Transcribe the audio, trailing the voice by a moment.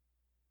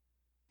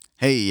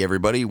Hey,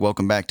 everybody.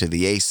 Welcome back to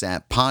the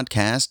ASAP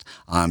podcast.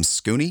 I'm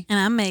Scooney. And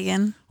I'm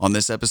Megan. On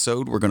this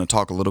episode, we're going to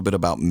talk a little bit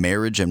about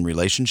marriage and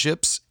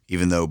relationships.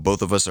 Even though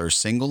both of us are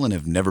single and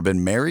have never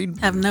been married,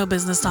 Have no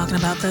business talking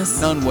about this.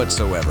 none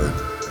whatsoever.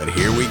 But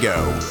here we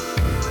go.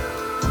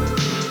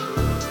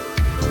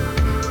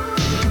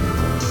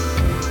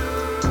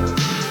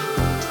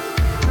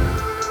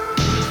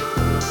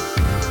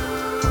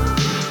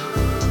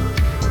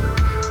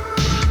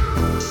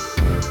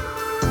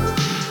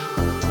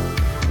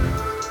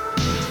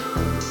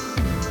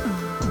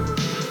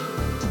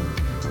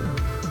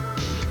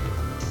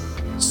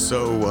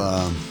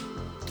 So,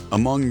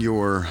 among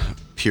your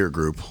peer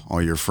group,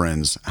 all your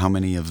friends, how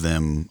many of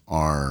them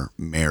are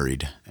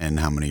married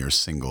and how many are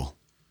single?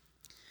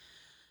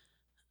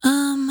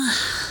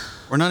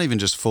 Or not even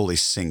just fully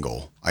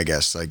single, I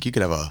guess. Like you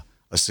could have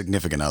a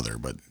significant other,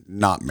 but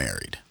not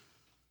married.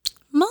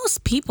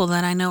 Most people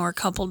that I know are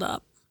coupled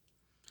up.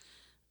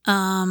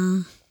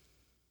 A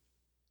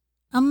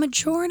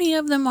majority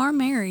of them are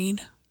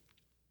married.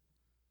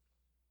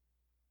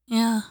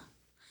 Yeah.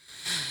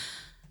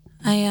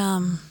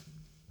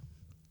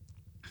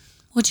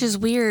 Which is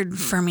weird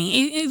for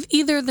me.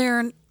 Either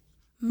they're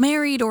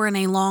married or in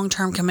a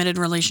long-term committed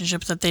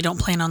relationship that they don't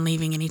plan on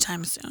leaving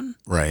anytime soon.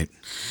 Right.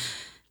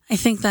 I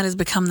think that has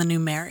become the new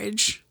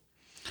marriage.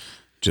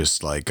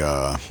 Just like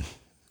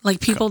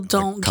People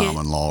don't like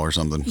common law or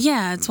something.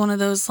 Yeah, it's one of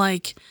those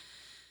I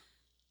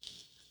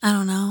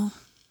don't know.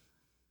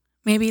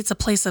 Maybe it's a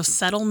place of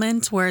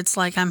settlement where it's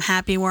like I'm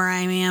happy where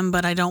I am,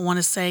 but I don't want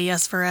to say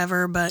yes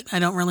forever, but I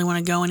don't really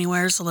want to go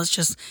anywhere, so let's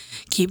just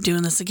keep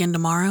doing this again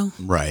tomorrow.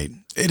 Right.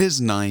 It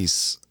is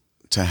nice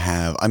to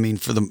have,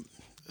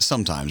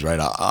 sometimes, right?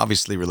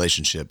 Obviously,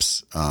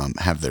 relationships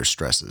have their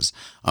stresses.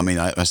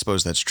 I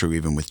suppose that's true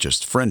even with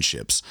just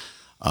friendships.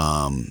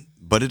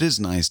 But it is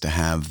nice to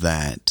have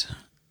that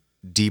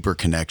deeper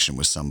connection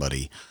with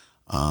somebody.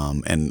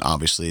 And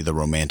obviously, the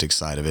romantic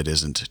side of it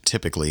isn't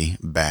typically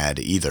bad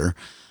either.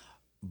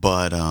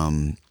 But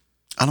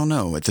I don't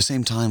know. At the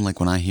same time, like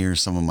when I hear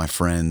some of my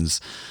friends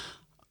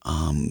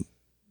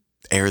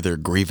air their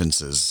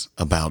grievances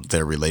about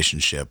their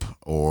relationship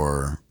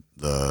or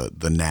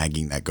the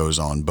nagging that goes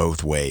on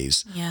both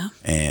ways, Yeah.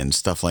 and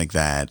stuff like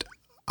that,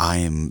 I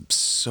am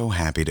so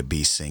happy to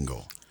be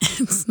single.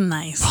 It's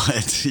nice.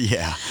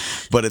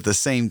 But at the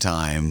same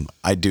time,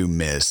 I do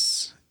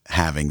miss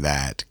having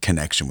that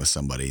connection with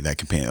somebody, that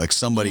companion, like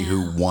somebody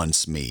who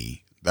wants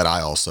me that I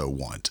also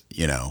want,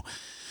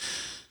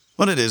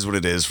 But it is what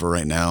it is for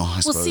right now,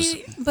 I suppose.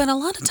 But a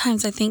lot of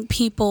times I think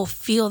people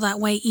feel that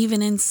way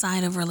even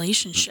inside of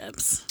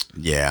relationships.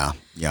 Yeah,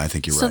 I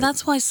think you're right. So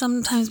that's why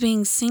sometimes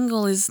being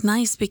single is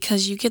nice,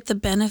 because you get the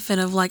benefit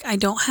of I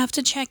don't have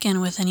to check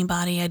in with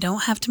anybody. I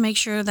don't have to make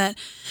sure that,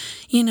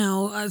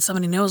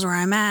 somebody knows where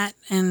I'm at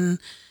and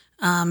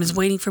is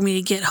waiting for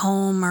me to get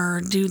home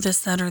or do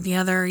this, that, or the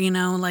other.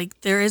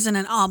 There isn't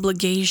an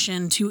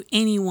obligation to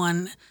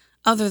anyone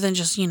other than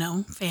just,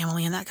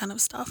 family and that kind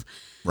of stuff.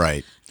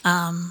 Right.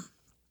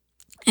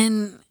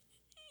 And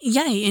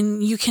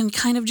you can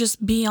kind of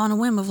just be on a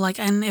whim of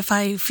and if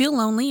I feel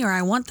lonely or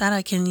I want that,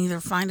 I can either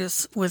find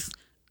us with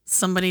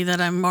somebody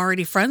that I'm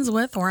already friends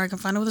with, or I can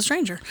find it with a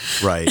stranger.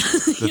 Right.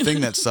 The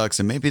thing that sucks,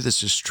 and maybe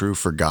this is true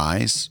for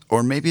guys,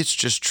 or maybe it's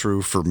just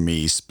true for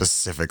me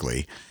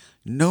specifically,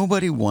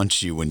 nobody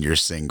wants you when you're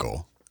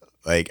single.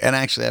 And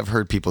actually I've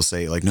heard people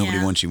say nobody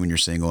wants you when you're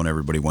single and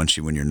everybody wants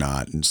you when you're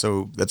not. And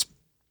so that's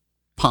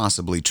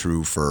possibly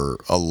true for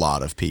a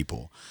lot of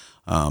people.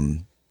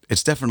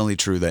 It's definitely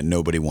true that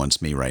nobody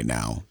wants me right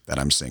now that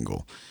I'm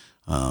single.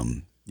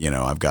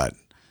 I've got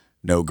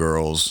no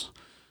girls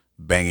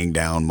banging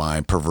down my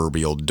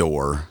proverbial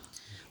door.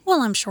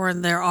 Well, I'm sure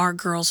there are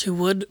girls who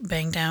would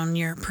bang down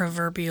your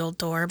proverbial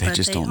door, but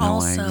they don't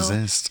know I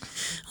exist.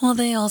 Well,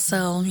 they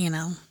also,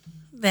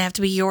 they have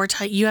to be your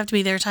type. You have to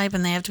be their type,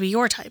 and they have to be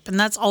your type. And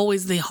that's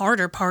always the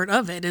harder part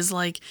of it is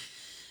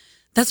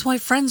that's why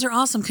friends are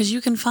awesome, because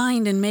you can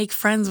find and make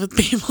friends with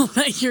people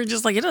that you're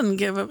just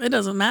it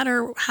doesn't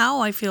matter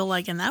how I feel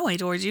in that way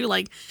towards you.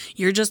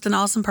 You're just an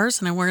awesome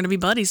person and we're going to be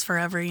buddies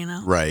forever,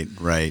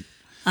 Right.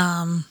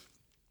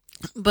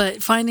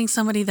 But finding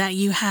somebody that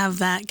you have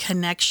that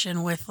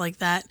connection with,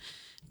 that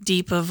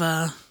deep of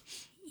a,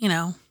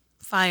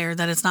 fire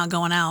that it's not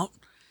going out,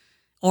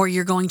 or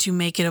you're going to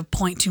make it a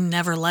point to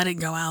never let it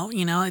go out.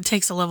 It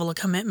takes a level of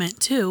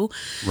commitment too.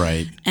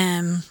 Right.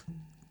 And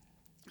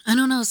I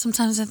don't know.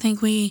 Sometimes I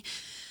think we're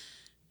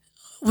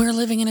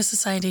living in a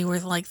society where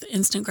the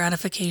instant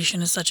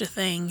gratification is such a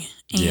thing.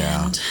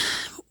 And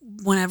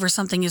whenever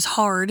something is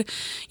hard,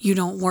 you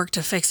don't work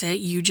to fix it.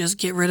 You just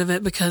get rid of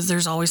it because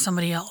there's always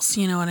somebody else.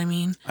 You know what I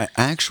mean? I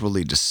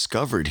actually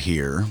discovered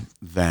here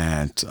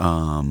that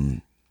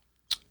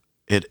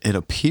it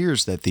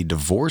appears that the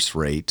divorce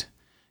rate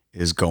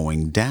is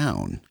going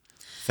down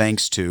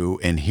thanks to,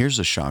 and here's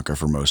a shocker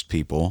for most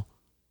people,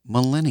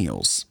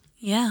 millennials.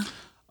 Yeah.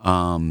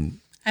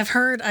 I've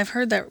heard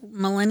that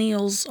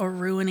millennials are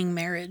ruining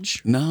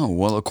marriage. No,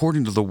 well,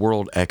 according to the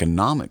World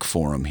Economic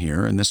Forum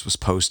here, and this was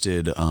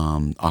posted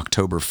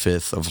October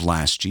 5th of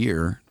last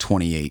year,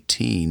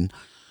 2018,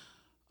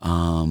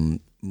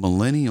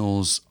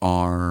 millennials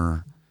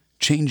are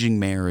changing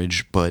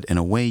marriage, but in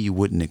a way you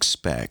wouldn't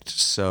expect.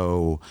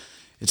 So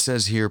it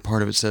says here,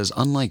 part of it says,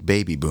 unlike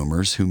baby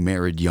boomers who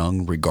married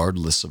young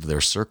regardless of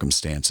their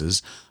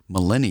circumstances,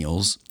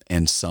 millennials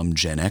and some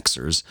Gen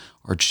Xers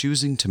are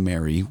choosing to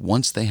marry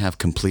once they have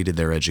completed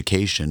their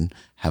education,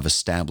 have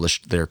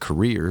established their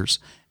careers,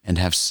 and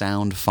have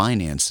sound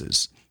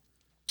finances.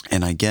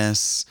 And I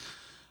guess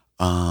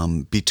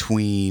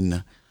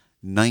between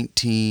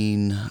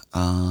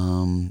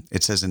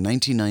it says in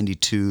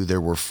 1992,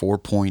 there were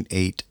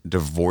 4.8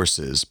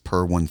 divorces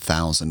per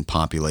 1,000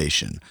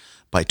 population.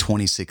 By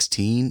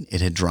 2016,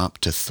 it had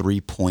dropped to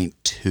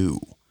 3.2.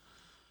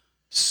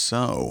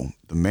 So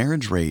the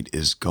marriage rate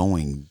is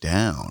going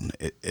down,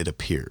 it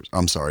appears.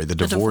 I'm sorry, the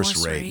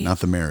divorce rate, not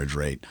the marriage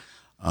rate.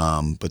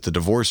 But the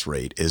divorce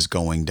rate is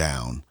going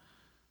down.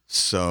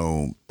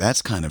 So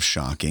that's kind of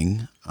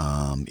shocking,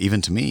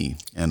 even to me.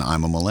 And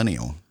I'm a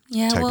millennial,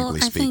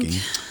 technically speaking.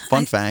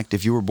 Fun fact,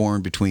 if you were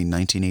born between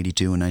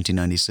 1982 and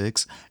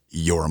 1996,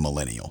 you're a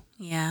millennial.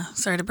 Yeah.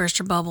 Sorry to burst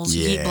your bubbles.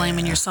 You keep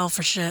blaming yourself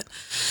for shit.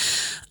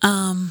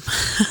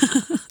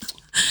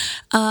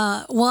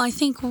 Well, I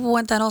think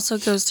what that also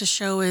goes to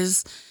show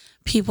is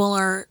people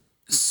are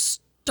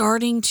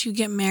starting to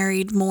get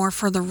married more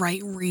for the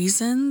right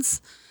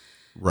reasons.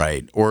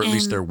 Right. Or at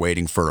least they're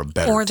waiting for a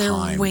better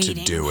time to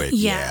do it.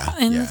 Yeah.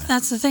 And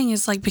that's the thing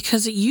is like,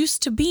 because it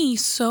used to be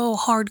so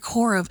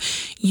hardcore of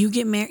you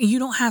get married, you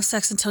don't have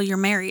sex until you're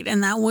married.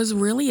 And that was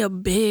really a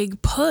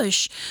big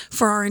push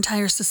for our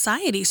entire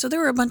society. So there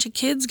were a bunch of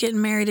kids getting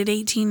married at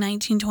 18,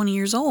 19, 20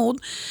 years old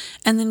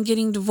and then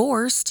getting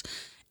divorced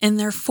in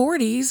their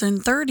 40s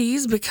and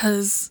 30s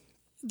because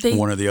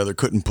one or the other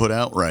couldn't put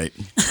out right.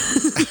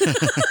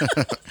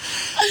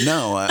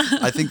 No,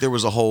 I think there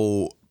was a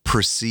whole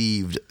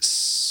perceived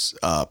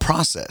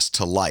process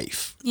to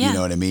life. Yeah. You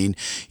know what I mean?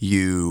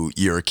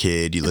 You're a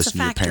kid, you listen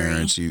to your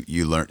parents,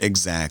 you learn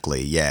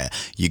exactly. Yeah.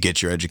 You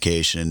get your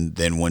education,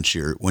 then once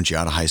you're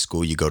out of high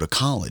school, you go to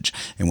college.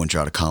 And once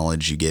you're out of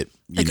college, you get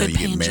you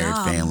get married,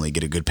 family,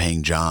 get a good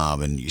paying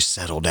job, and you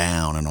settle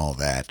down and all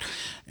that.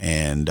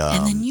 And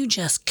then you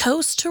just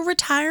coast to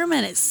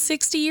retirement at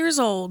 60 years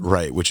old.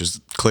 Right, which has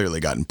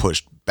clearly gotten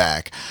pushed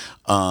back.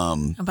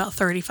 About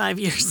 35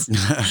 years.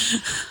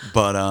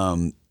 But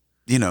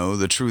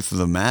the truth of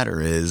the matter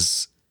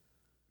is,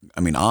 I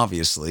mean,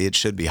 obviously, it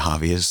should be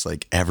obvious,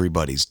 like,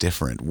 everybody's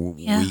different.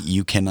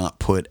 You cannot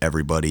put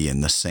everybody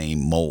in the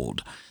same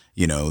mold.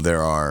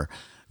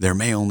 There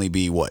may only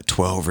be,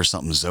 12 or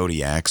something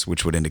zodiacs,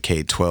 which would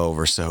indicate 12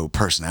 or so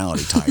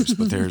personality types,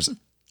 but there's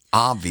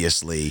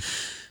obviously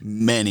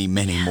many,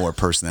 many more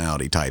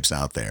personality types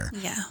out there.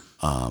 Yeah.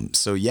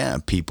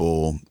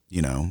 People,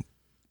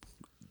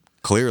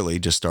 clearly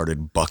just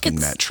started bucking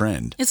that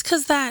trend. It's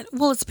because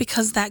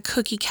that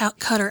cookie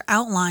cutter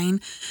outline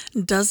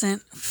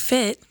doesn't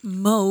fit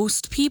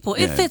most people.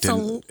 It fits a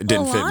lot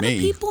of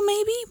people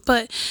maybe,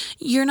 but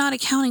you're not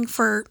accounting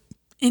for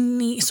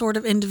any sort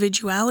of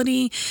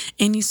individuality,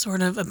 any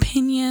sort of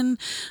opinion.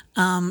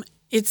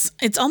 It's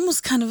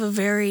almost kind of a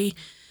very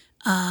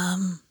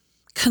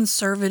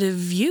conservative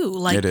view.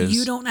 Like,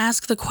 you don't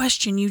ask the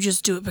question, you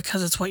just do it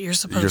because it's what you're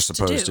supposed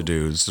to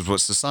do. This is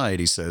what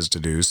society says to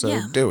do, so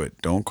do it.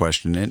 Don't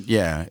question it.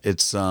 Yeah,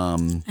 it's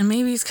And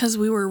maybe it's because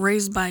we were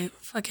raised by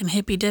fucking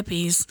hippy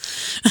dippies.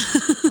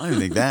 I don't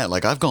think that.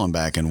 Like, I've gone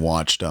back and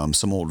watched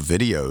some old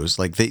videos.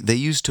 Like, they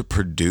used to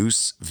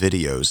produce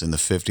videos in the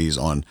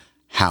 50s on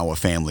how a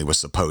family was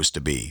supposed to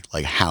be,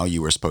 like how a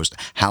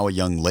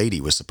young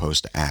lady was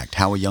supposed to act,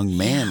 how a young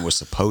man was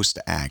supposed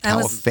to act, how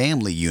a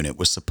family unit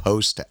was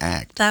supposed to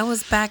act. That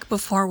was back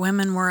before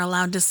women were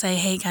allowed to say,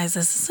 hey guys,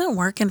 this isn't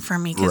working for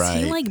me,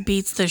 because he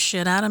beats the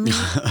shit out of me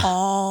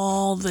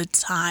all the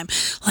time.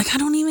 Like, I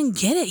don't even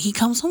get it. He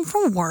comes home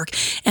from work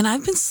and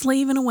I've been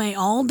slaving away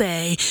all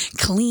day,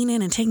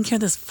 cleaning and taking care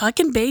of this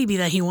fucking baby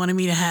that he wanted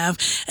me to have.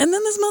 And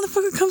then this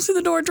motherfucker comes through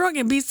the door drunk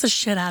and beats the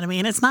shit out of me,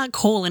 and it's not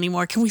cool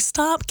anymore. Can we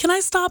stop? Can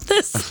I stop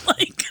this?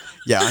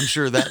 Yeah, I'm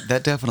sure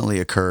that definitely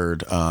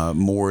occurred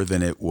more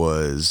than it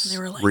was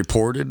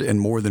reported and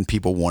more than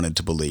people wanted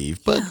to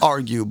believe. But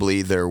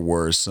arguably, there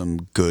were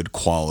some good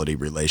quality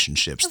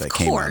relationships that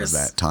came out of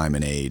that time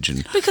and age.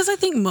 And because I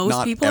think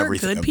most people are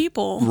good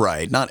people.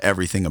 Right. Not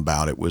everything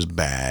about it was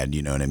bad.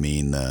 You know what I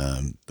mean?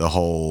 The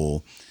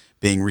whole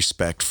being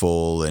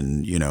respectful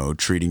and,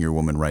 treating your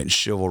woman right and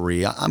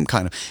chivalry. I'm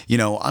kind of,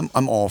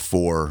 I'm all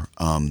for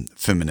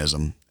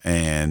feminism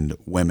and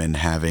women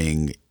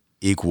having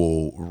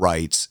equal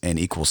rights and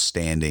equal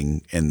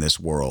standing in this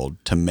world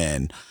to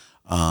men.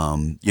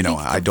 I don't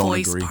agree. The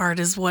voice part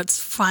is what's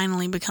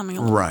finally becoming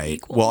a little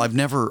equal. Well, I've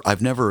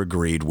never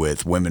agreed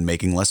with women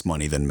making less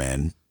money than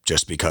men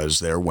just because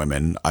they're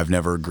women. I've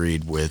never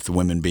agreed with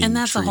women being treated. And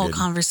that's a whole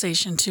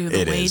conversation too,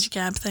 the wage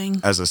gap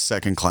thing. As a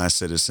second-class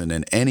citizen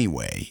in any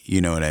way, you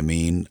know what I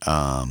mean?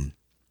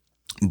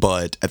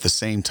 But at the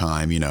same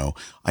time,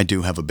 I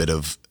do have a bit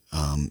of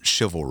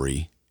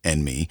chivalry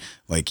in me.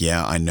 Like,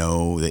 yeah, I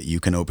know that you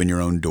can open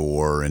your own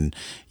door and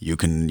you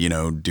can,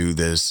 do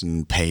this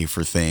and pay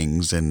for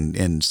things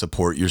and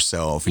support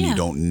yourself and you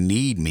don't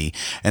need me.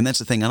 And that's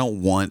the thing. I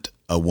don't want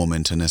a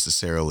woman to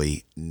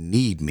necessarily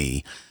need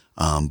me.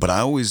 But I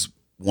always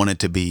wanted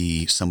to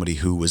be somebody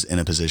who was in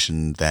a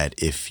position that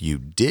if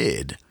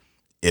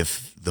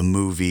the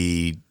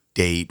movie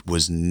date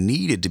was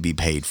needed to be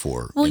paid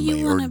for, or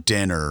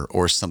dinner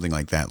or something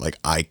like that, like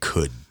I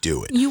could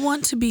do it. You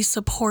want to be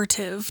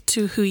supportive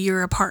to who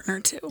you're a partner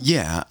to.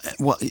 Yeah,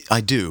 well, I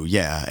do,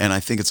 yeah. And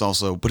I think it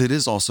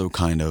is also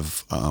kind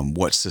of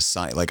what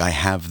society, like I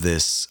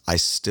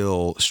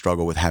still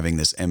struggle with having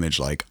this image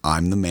like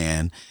I'm the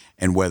man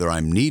and whether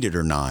I'm needed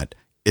or not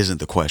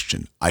isn't the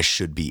question. I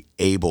should be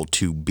able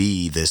to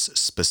be this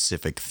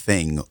specific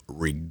thing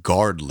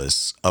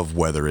regardless of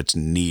whether it's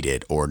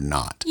needed or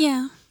not.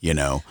 Yeah.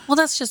 Well,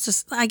 that's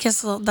I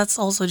guess that's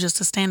also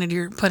just a standard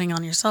you're putting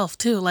on yourself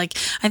too. Like,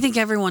 I think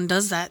everyone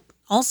does that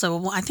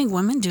also. I think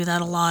women do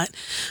that a lot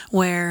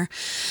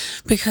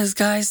because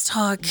guys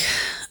talk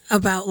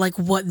about like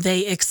what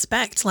they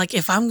expect. Like,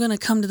 if I'm going to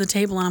come to the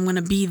table and I'm going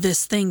to be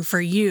this thing for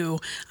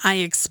you, I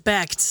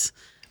expect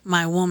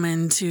my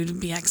woman to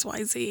be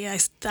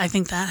XYZ. I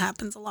think that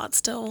happens a lot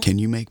still. Can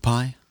you make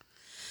pie?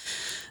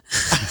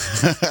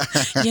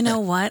 You know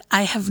what?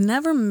 I have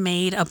never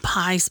made a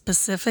pie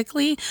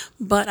specifically,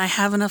 but I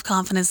have enough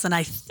confidence that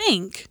I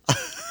think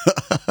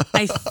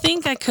I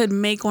could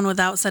make one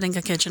without setting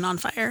a kitchen on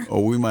fire.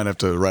 Oh, we might have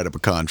to write up a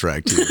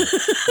contract here.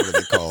 What do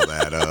they call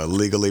that?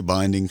 Legally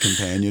binding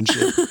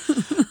companionship.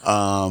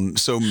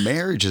 So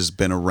marriage has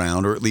been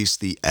around, or at least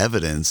the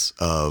evidence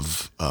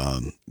of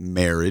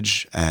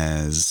marriage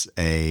as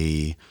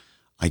a,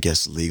 I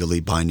guess, legally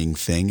binding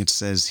thing. It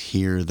says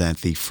here that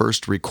the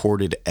first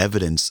recorded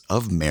evidence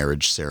of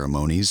marriage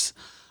ceremonies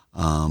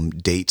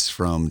dates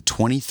from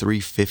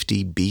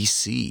 2350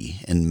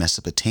 BC in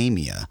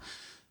Mesopotamia.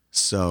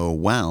 So,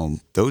 wow,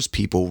 those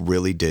people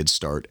really did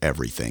start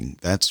everything.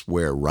 That's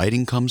where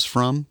writing comes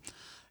from.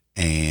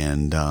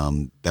 And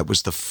that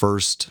was the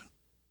first,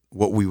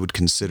 what we would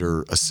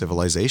consider a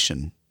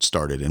civilization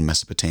started in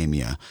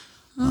Mesopotamia.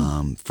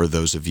 For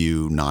those of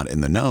you not in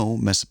the know,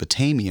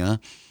 Mesopotamia,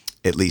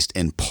 at least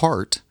in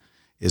part,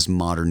 is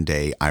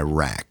modern-day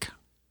Iraq.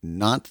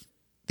 Not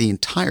the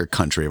entire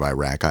country of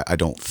Iraq, I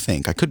don't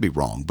think. I could be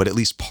wrong, but at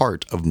least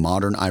part of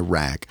modern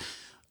Iraq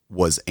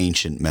was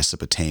ancient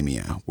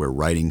Mesopotamia, where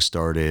writing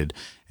started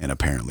and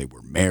apparently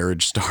where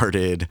marriage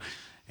started.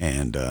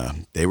 And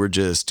they were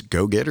just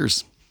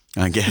go-getters,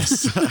 I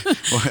guess.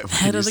 What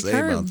can you say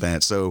about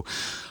that? So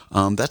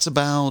that's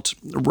about,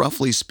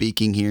 roughly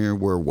speaking here,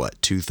 we're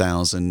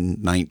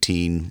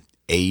 2019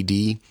 AD.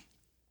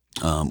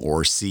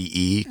 Or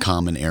CE,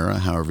 Common Era,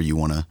 however you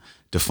want to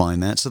define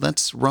that. So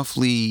that's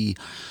roughly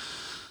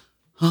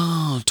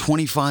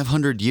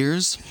 2,500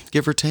 years,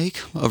 give or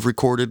take, of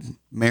recorded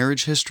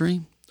marriage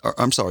history.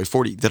 I'm sorry,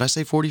 40. Did I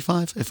say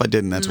 45? If I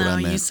didn't, that's what I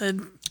meant. No, you said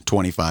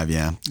 25,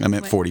 yeah. I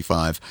meant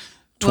 45.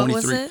 What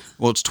was it?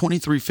 Well, it's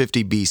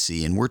 2350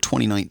 BC, and we're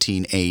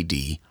 2019 AD.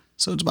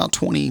 So it's about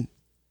 20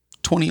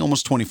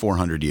 almost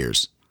 2,400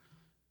 years.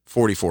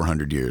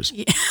 4,400 years.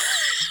 Yeah.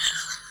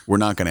 We're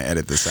not going to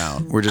edit this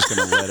out. We're just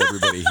going to let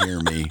everybody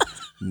hear me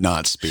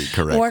not speak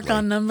correctly. Work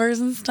on numbers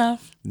and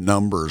stuff.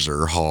 Numbers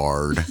are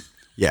hard.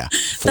 Yeah.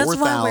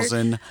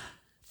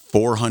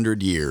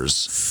 4,400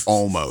 years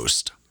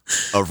almost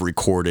of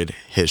recorded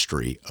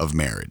history of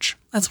marriage.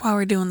 That's why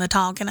we're doing the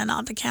talking and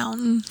not the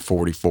counting.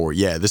 44.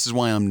 Yeah. This is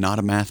why I'm not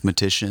a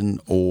mathematician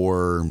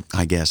or,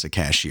 I guess, a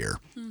cashier.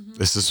 Mm-hmm.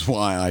 This is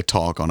why I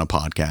talk on a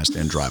podcast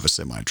and drive a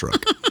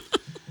semi-truck.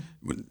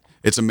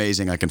 It's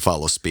amazing I can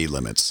follow speed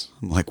limits.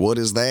 I'm like, what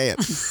is that?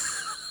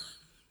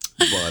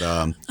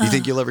 But you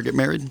think you'll ever get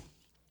married?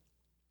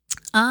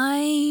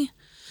 I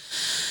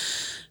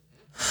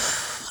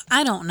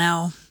don't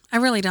know. I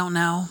really don't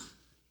know.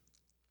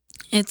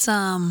 It's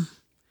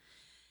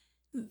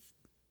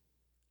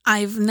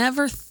I've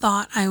never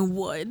thought I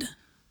would.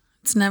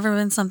 It's never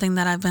been something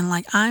that I've been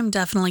like, I'm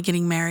definitely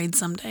getting married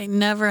someday.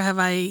 Never have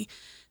I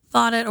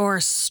thought it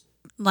or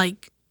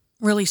like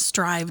really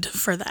strived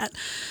for that.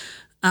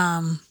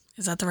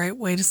 Is that the right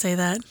way to say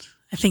that?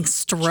 I think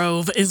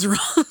strove is wrong.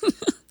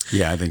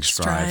 Yeah, I think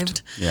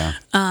strived. Yeah.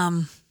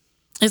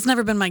 It's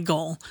never been my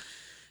goal.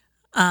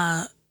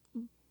 I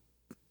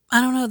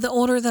don't know. The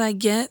older that I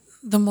get,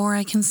 the more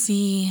I can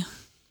see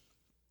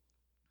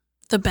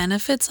the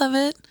benefits of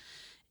it.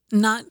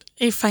 Not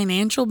a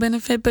financial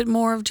benefit, but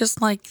more of just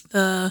like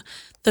the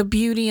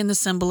beauty and the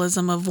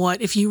symbolism of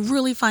what, if you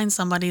really find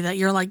somebody that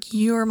you're like,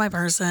 you're my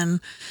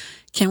person,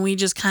 can we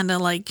just kind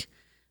of like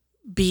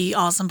be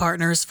awesome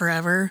partners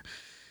forever?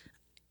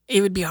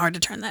 It would be hard to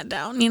turn that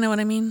down. You know what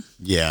I mean?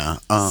 Yeah.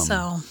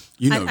 So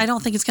I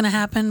don't think it's going to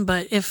happen,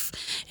 but if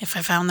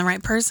I found the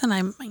right person,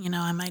 I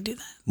might do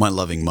that. My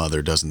loving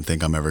mother doesn't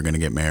think I'm ever going to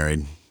get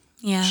married.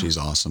 Yeah. She's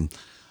awesome.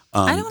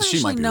 I don't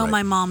actually know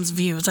my mom's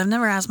views. I've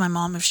never asked my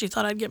mom if she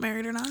thought I'd get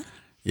married or not.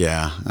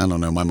 Yeah. I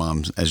don't know. My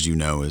mom, as you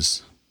know,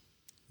 is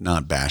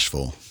not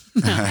bashful.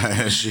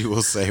 She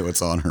will say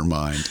what's on her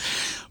mind.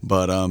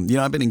 But,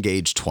 I've been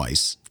engaged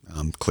twice.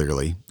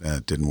 Clearly,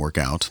 it didn't work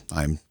out.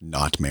 I'm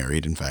not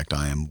married. In fact,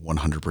 I am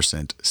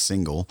 100%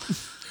 single.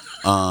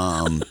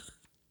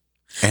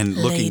 And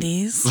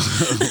Ladies.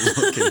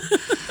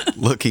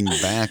 looking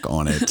back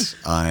on it,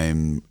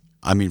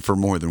 for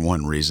more than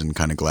one reason,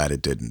 kind of glad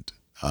it didn't.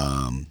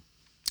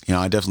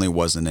 I definitely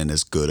wasn't in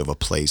as good of a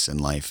place in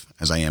life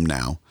as I am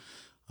now,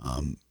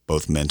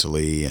 both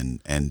mentally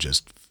and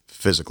just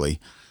physically.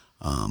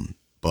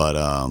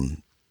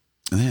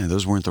 Yeah,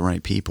 those weren't the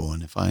right people.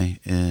 And if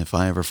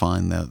I ever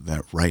find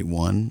that right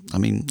one,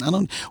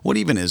 what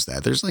even is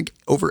that? There's like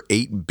over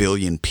 8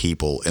 billion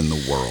people in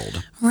the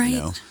world.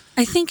 Right.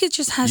 I think it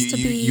just has to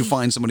be. You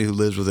find somebody who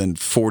lives within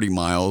 40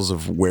 miles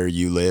of where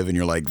you live, and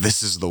you're like,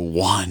 this is the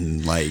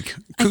one. Like,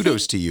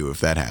 kudos to you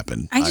if that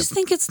happened. I just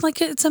think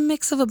it's a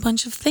mix of a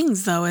bunch of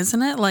things, though,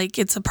 isn't it? Like,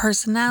 it's a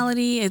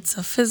personality, it's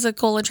a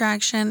physical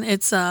attraction,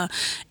 it's a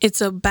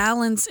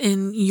balance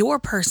in your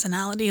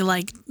personality.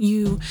 Like,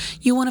 you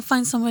want to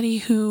find somebody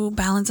who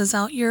balances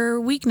out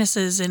your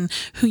weaknesses and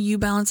who you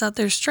balance out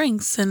their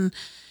strengths. And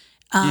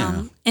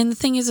and the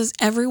thing is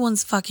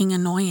everyone's fucking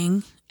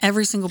annoying.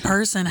 Every single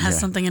person has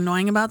something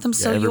annoying about them.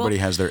 So everybody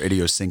has their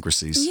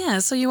idiosyncrasies. Yeah,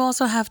 so you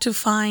also have to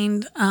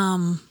find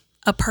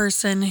a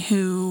person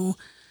who,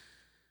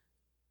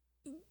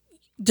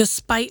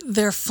 despite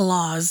their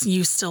flaws,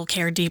 you still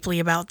care deeply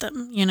about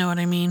them. You know what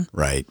I mean?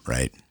 Right.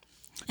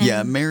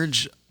 And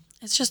marriage.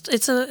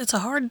 It's a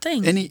hard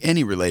thing.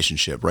 Any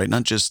relationship, right?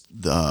 Not just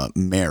the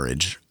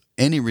marriage.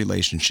 Any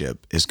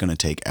relationship is going to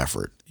take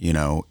effort.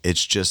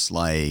 It's just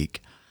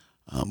like.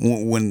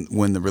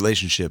 When the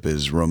relationship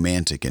is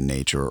romantic in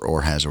nature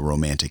or has a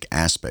romantic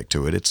aspect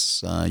to it,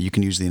 it's you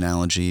can use the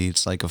analogy,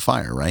 it's like a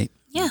fire, right?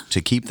 Yeah.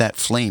 To keep that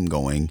flame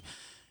going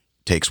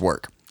takes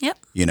work. Yep.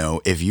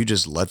 If you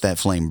just let that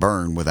flame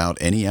burn without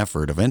any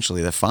effort,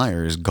 eventually the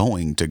fire is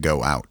going to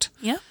go out.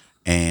 Yep.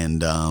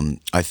 And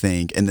I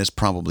think, and this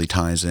probably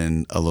ties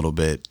in a little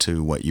bit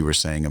to what you were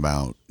saying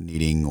about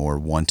needing or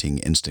wanting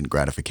instant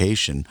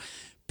gratification.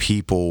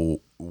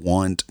 People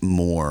want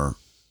more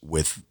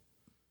with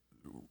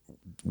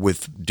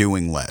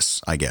doing less,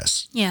 I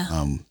guess. Yeah.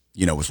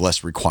 With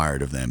less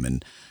required of them.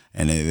 And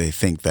they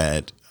think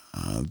that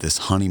this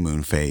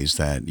honeymoon phase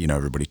that,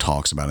 everybody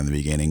talks about in the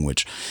beginning,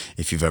 which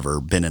if you've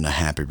ever been in a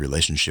happy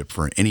relationship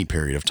for any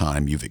period of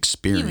time, you've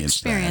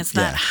experienced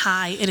that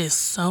high. It is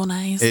so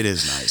nice. It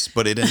is nice.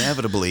 But it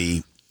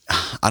inevitably,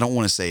 I don't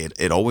want to say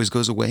it always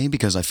goes away,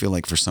 because I feel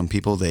like for some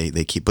people they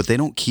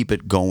don't keep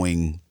it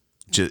going.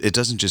 It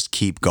doesn't just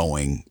keep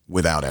going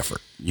without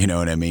effort. You know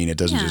what I mean? It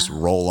doesn't just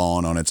roll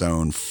on its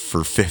own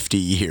for 50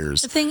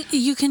 years. The thing,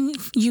 you can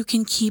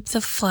keep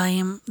the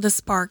flame, the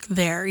spark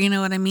there. You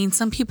know what I mean?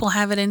 Some people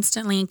have it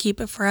instantly and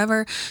keep it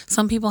forever.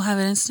 Some people have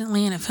it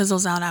instantly and it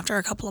fizzles out after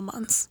a couple of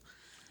months.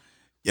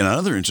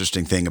 Another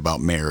interesting thing about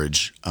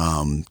marriage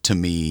to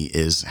me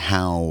is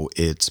how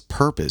its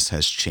purpose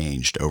has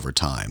changed over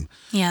time.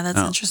 Yeah, that's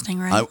interesting,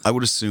 right? I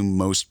would assume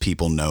most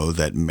people know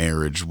that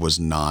marriage was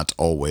not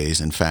always,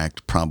 in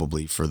fact,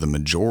 probably for the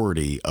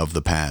majority of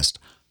the past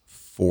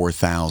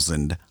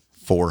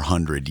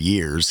 4,400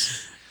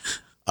 years,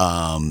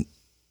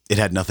 it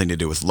had nothing to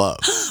do with love.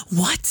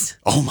 What?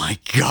 Oh my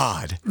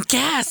God.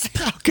 Gasp.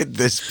 How could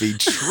this be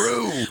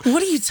true?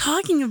 What are you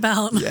talking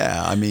about?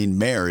 Yeah,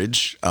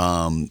 marriage,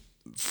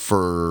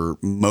 for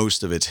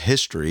most of its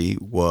history,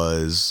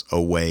 was a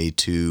way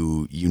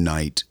to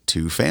unite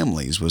two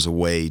families, was a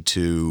way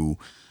to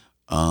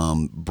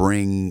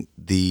bring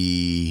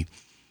the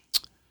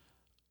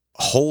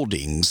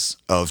holdings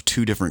of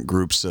two different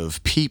groups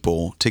of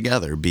people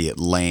together, be it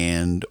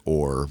land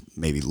or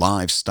maybe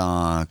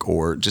livestock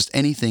or just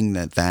anything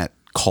that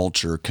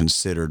culture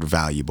considered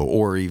valuable,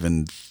 or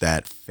even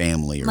that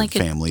family or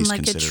families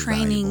considered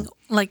valuable.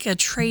 Like a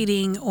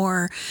trading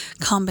or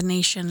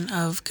combination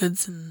of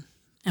goods and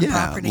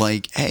property.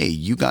 Like, hey,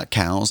 you got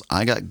cows,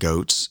 I got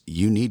goats,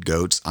 you need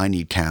goats, I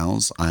need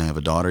cows, I have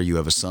a daughter, you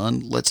have a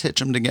son, let's hitch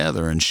them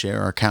together and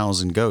share our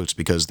cows and goats,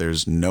 because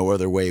there's no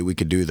other way we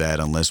could do that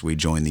unless we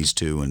join these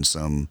two in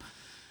some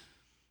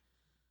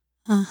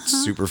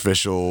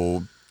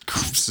superficial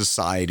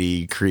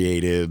society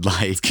created,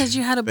 like, because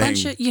you had a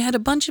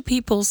bunch of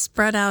people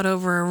spread out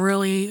over a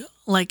really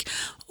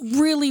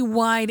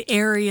wide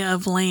area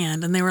of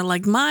land, and they were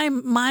like,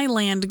 my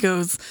land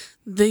goes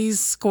these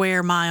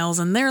square miles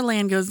and their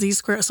land goes these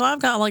square, so I've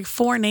got like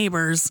 4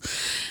 neighbors.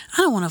 I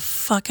don't want to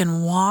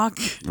fucking walk.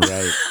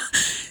 Right.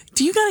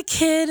 Do you got a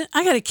kid?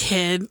 I got a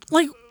kid.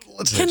 Like,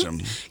 let's hitch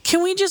them.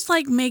 Can we just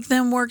like make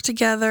them work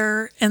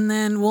together, and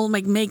then we'll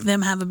make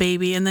them have a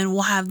baby, and then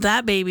we'll have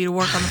that baby to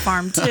work on the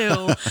farm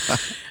too?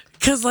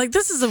 Because, like,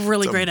 this is a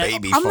really great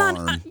idea. I'm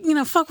not,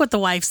 fuck what the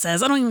wife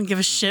says. I don't even give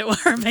a shit what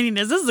her opinion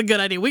is. This is a good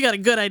idea. We got a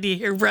good idea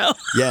here, bro.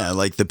 Yeah,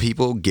 like the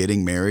people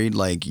getting married,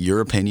 like your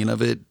opinion of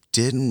it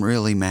didn't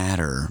really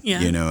matter. Yeah.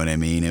 You know what I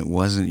mean? It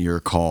wasn't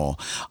your call.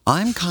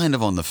 I'm kind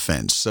of on the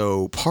fence.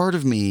 So part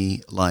of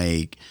me,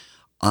 like,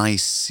 I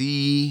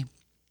see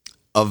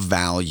a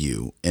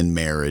value in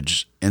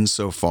marriage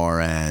insofar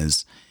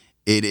as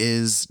it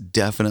is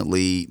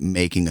definitely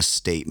making a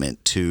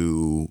statement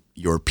to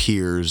your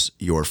peers,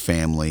 your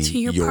family, To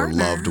your your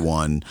partner. loved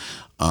one,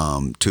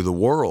 to the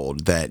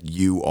world that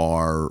you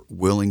are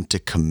willing to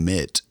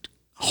commit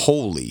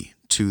wholly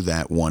to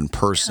that one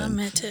person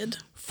Committed.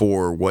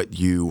 for what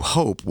you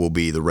hope will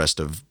be the rest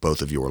of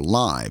both of your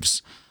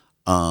lives.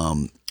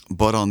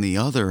 But on the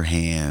other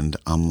hand,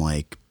 I'm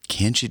like,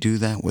 can't you do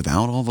that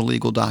without all the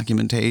legal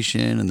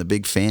documentation and the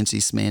big fancy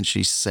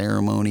smancy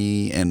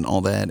ceremony and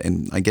all that?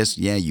 And I guess,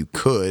 yeah, you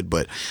could,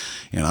 but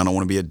I don't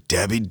want to be a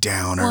Debbie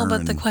Downer. Well,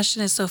 but the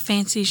question is, so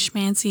fancy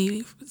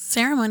schmancy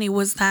ceremony,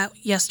 was that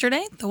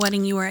yesterday? The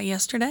wedding you were at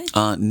yesterday?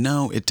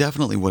 No, it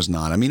definitely was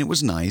not. I mean, it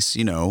was nice.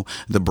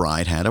 The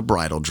bride had a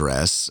bridal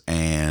dress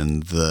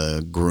and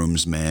the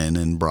groomsmen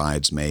and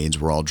bridesmaids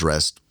were all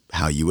dressed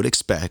how you would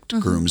expect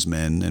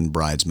groomsmen and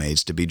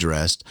bridesmaids to be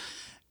dressed.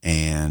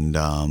 And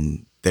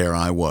there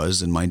I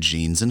was in my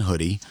jeans and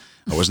hoodie.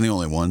 I wasn't the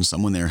only one.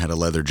 Someone there had a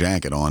leather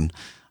jacket on.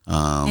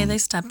 Hey, they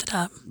stepped it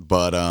up.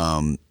 But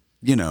and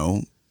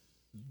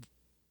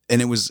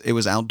it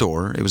was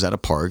outdoor. It was at a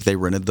park. They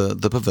rented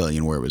the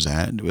pavilion where it was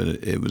at.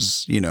 It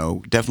was,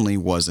 definitely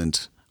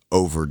wasn't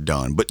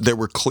overdone. But there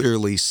were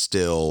clearly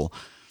still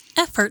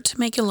Effort to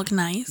make it look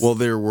nice. Well,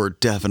 there were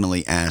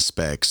definitely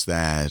aspects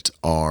that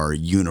are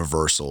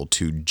universal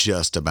to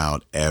just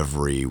about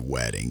every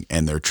wedding,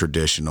 and they're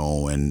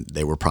traditional, and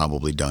they were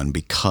probably done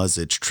because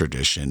it's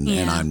tradition.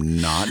 Yeah. And I'm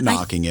not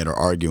knocking it or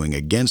arguing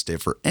against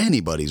it for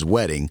anybody's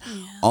wedding.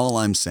 Yeah. All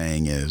I'm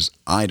saying is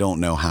I don't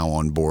know how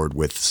on board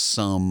with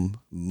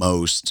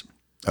most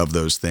of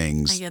those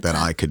things that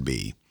I could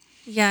be.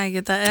 Yeah, I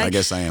get that. I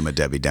guess I am a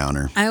Debbie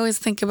Downer. I always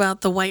think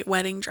about the white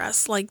wedding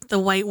dress. Like, the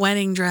white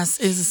wedding dress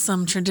is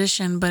some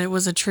tradition, but it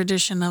was a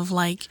tradition of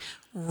like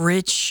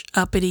rich,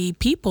 uppity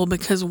people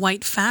because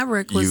white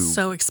fabric was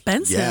so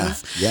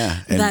expensive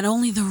that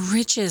only the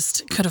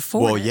richest could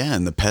afford it. Well, yeah,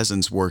 and the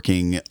peasants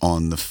working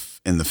in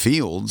the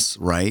fields,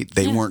 right?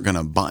 They weren't going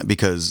to buy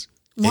because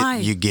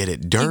you get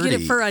it dirty. You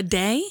get it for a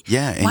day?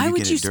 Yeah, and why you would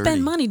get you it dirty.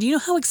 spend money? Do you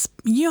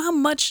know how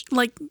much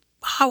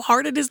how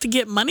hard it is to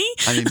get money?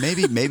 I mean,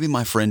 maybe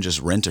my friend just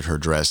rented her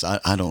dress.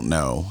 I don't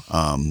know.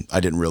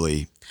 I didn't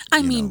really.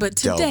 But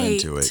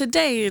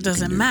today it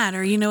doesn't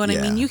matter. You know what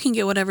I mean? You can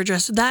get whatever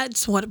dress.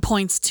 That's what it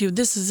points to.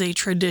 This is a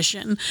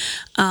tradition.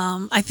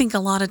 I think a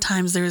lot of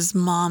times there's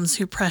moms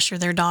who pressure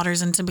their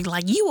daughters into be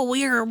like, you will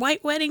wear a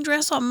white wedding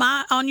dress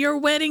on your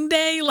wedding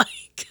day.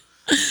 Like,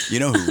 you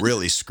know who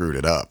really screwed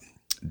it up?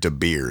 De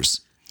Beers.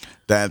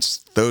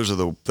 Those are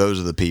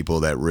the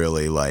people that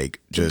really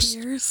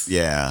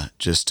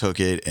just took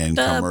it and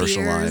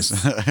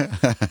commercialized.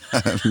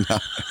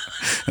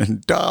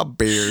 Da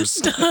Beers.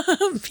 Da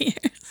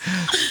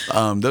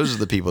Beers. Those are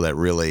the people that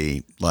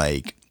really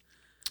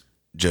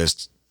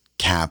just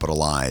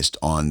capitalized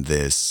on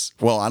this.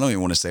 Well, I don't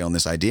even want to say on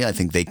this idea. I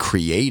think they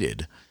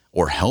created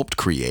or helped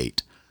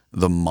create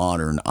the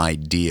modern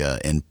idea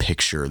and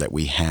picture that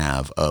we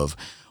have of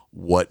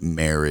what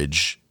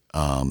marriage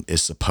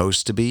is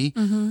supposed to be,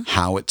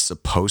 how it's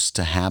supposed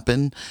to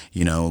happen,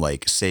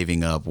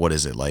 saving up,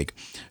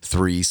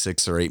 3,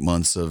 6, or 8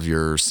 months of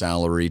your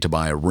salary to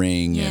buy a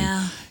ring.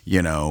 Yeah.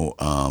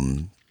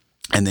 And,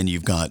 and then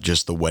you've got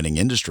just the wedding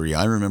industry.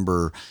 I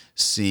remember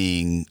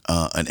seeing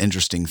an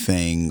interesting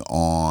thing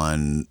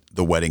on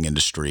the wedding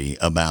industry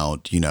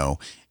about,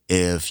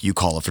 if you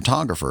call a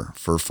photographer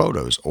for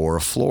photos or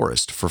a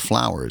florist for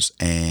flowers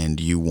and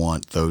you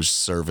want those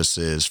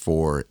services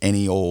for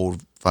any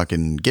old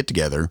fucking get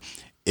together,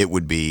 it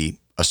would be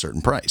a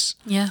certain price.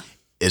 Yeah.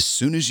 As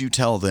soon as you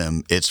tell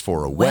them it's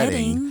for a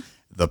wedding,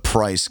 the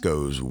price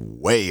goes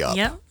way up.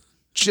 Yep.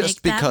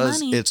 Just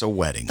because it's a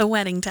wedding. The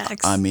wedding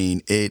tax. I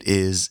mean, it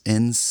is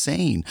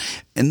insane.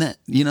 And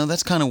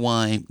that's kind of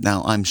why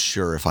now I'm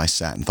sure if I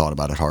sat and thought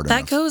about it hard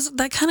enough.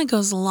 That kind of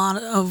goes a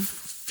lot of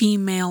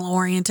female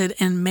oriented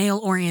and male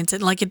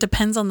oriented. Like, it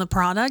depends on the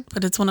product,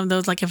 but it's one of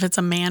those, like, if it's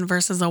a man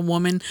versus a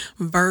woman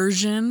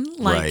version,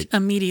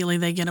 immediately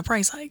they get a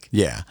price hike.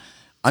 Yeah.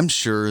 I'm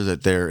sure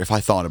that if I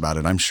thought about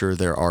it, I'm sure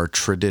there are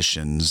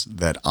traditions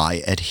that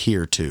I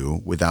adhere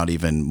to without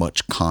even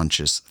much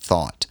conscious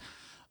thought.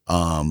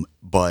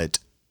 But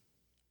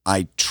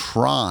I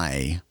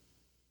try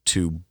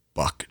to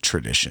buck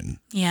tradition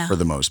for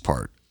the most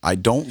part. I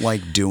don't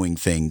like doing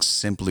things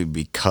simply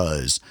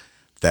because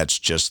that's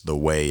just the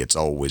way it's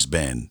always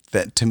been.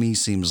 That to me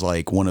seems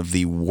like one of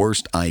the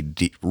worst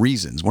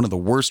reasons. One of the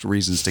worst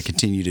reasons to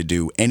continue to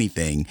do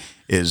anything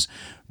is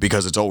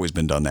because it's always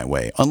been done that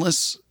way.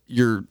 Unless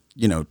you're,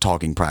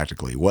 talking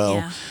practically.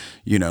 Well,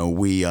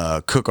 we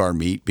cook our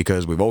meat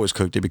because we've always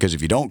cooked it, because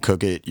if you don't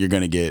cook it, you're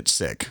going to get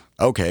sick.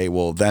 Okay,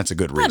 well, that's a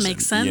good reason. That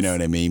makes sense. You know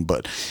what I mean?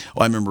 But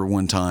I remember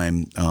one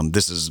time,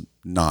 this is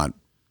not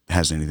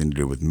has anything to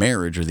do with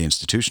marriage or the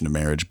institution of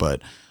marriage,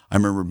 but I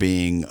remember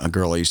being a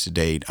girl I used to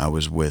date. I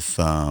was with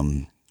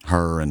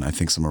her and I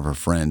think some of her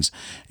friends,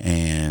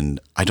 and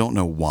I don't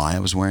know why I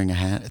was wearing a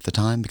hat at the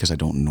time because I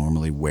don't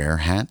normally wear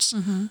hats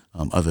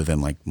other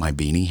than like my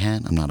beanie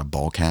hat. I'm not a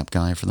ball cap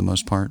guy for the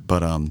most part,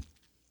 but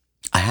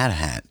had a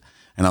hat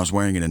and I was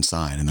wearing it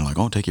inside, and they're like,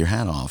 "Oh, take your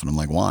hat off," and I'm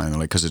like, "Why?" And they're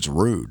like, "Because it's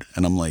rude,"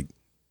 and I'm like,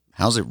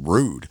 "How's it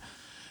rude?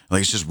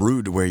 Like, it's just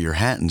rude to wear your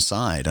hat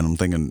inside." And I'm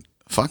thinking,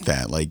 fuck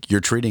that. Like, you're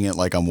treating it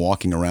like I'm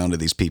walking around to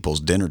these people's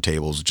dinner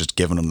tables, just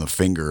giving them the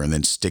finger and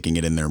then sticking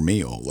it in their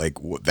meal. Like,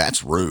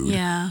 that's rude.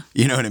 Yeah.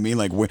 You know what I mean?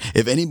 Like,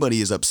 if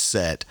anybody is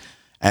upset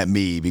at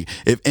me,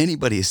 if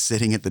anybody is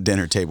sitting at the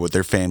dinner table with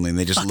their family and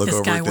they just Fuck look this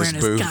over guy at this wearing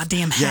his booth,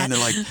 goddamn yeah, hat. and they're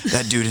like,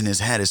 that dude in his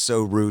hat is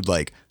so rude.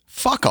 Like,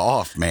 fuck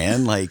off,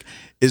 man. Like,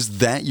 is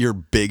that your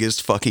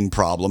biggest fucking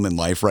problem in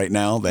life right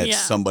now? That Yeah.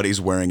 somebody's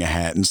wearing a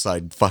hat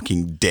inside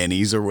fucking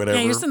Denny's or whatever?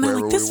 Yeah, you're sitting there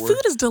like, wherever this we were?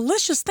 food is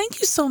delicious.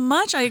 Thank you so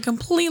much. I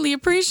completely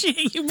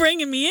appreciate you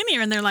bringing me in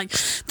here. And they're like,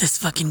 this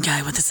fucking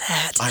guy with his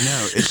hat. I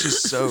know. It's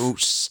just so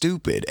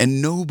stupid. And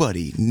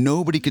nobody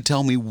could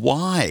tell me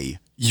why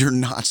you're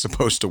not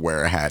supposed to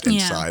wear a hat Yeah.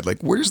 inside.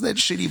 Like, where does that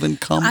shit even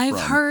come I've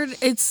from? heard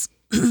it's,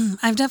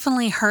 I've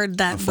definitely heard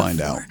that before. Find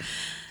out.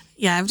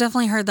 Yeah, I've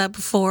definitely heard that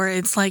before.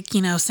 It's like,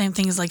 you know, same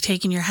thing as like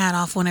taking your hat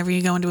off whenever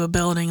you go into a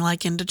building,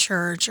 like into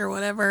church or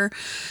whatever.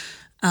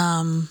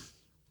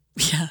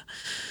 Yeah.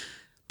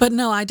 But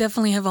no, I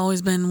definitely have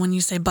always been, when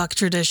you say buck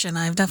tradition,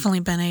 I've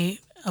definitely been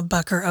a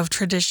bucker of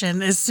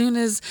tradition. As soon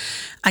as,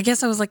 I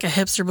guess I was like a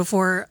hipster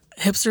before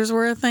hipsters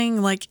were a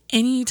thing. Like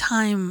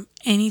anytime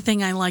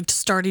anything I liked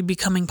started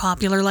becoming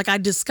popular, like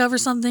I'd discover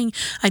something,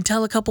 I'd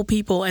tell a couple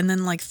people, and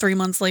then like 3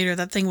 months later,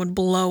 that thing would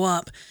blow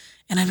up.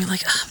 And I'd be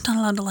like, oh, I'm not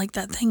allowed to like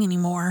that thing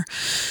anymore.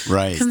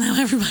 Right. Because now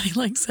everybody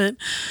likes it.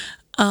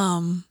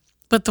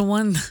 But the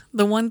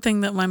one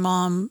thing that my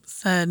mom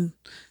said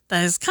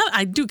that is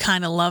I do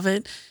kind of love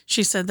it.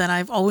 She said that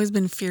I've always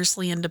been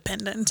fiercely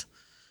independent.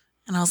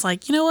 And I was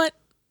like, you know what?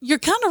 You're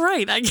kind of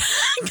right.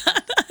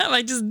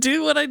 I just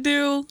do what I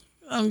do.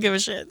 I don't give a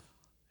shit.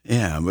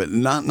 Yeah, but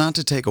not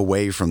to take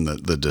away from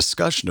the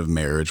discussion of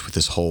marriage with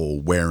this whole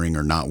wearing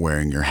or not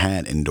wearing your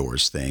hat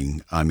indoors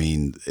thing. I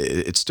mean,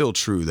 it's still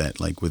true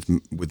that like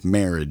with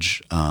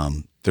marriage,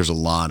 there's a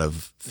lot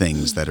of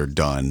things that are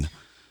done,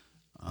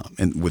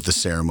 and with the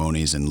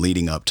ceremonies and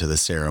leading up to the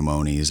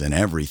ceremonies and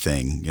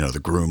everything. You know, the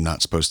groom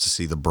not supposed to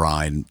see the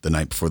bride the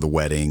night before the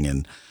wedding,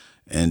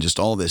 and just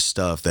all this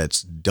stuff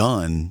that's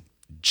done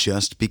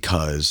just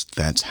because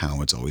that's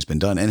how it's always been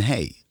done. And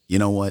hey, you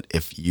know what?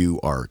 If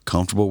you are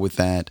comfortable with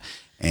that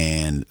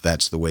and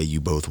that's the way you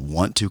both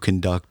want to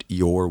conduct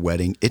your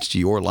wedding, it's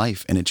your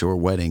life and it's your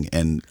wedding,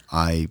 and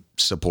I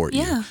support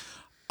Yeah.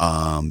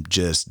 you.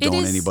 Just It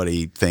don't is-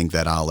 anybody think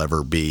that I'll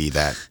ever be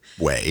that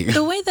way.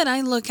 The way that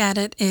I look at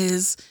it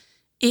is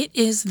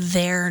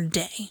their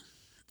day.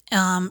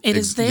 It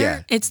is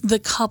yeah. it's the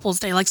couple's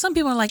day. Like some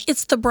people are like,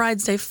 it's the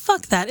bride's day.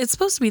 Fuck that. It's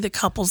supposed to be the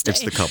couple's day.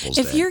 It's the couple's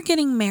If day. you're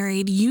getting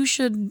married, you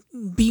should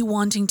be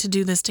wanting to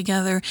do this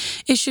together.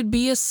 It should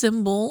be a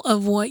symbol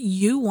of what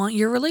you want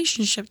your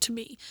relationship to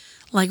be.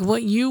 Like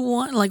what you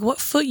want, like what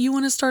foot you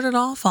want to start it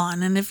off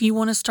on. And if you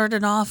want to start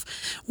it off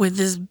with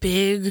this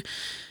big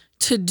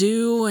to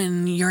do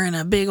and you're in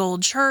a big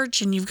old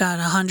church and you've got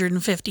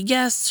 150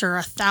 guests or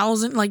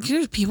 1,000, like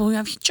there's people who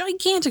have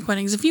gigantic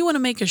weddings. If you want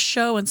to make a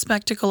show and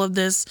spectacle of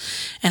this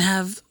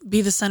and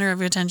be the center of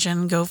your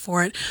attention, go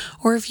for it.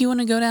 Or if you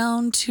want to go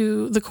down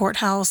to the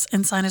courthouse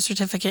and sign a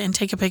certificate and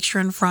take a picture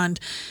in front,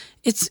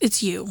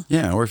 it's you.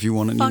 Yeah, or if you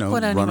want to, Fuck run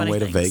what anybody away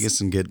to thinks.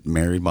 Vegas and get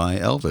married by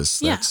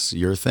Elvis, Yeah. that's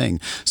your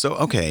thing. So,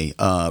 okay,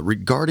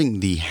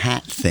 regarding the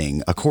hat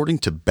thing, according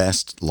to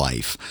Best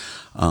Life,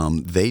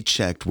 they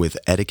checked with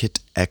etiquette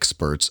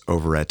experts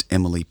over at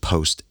Emily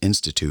Post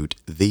Institute,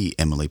 the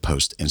Emily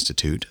Post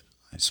Institute.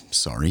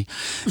 Sorry.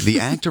 The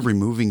act of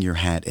removing your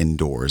hat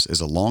indoors is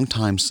a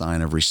long-time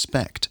sign of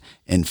respect.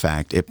 In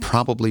fact, it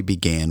probably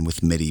began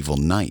with medieval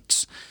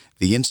knights.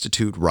 The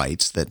Institute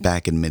writes that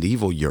back in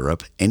medieval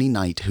Europe, any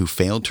knight who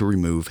failed to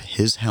remove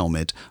his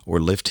helmet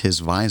or lift his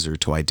visor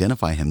to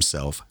identify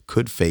himself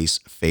could face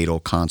fatal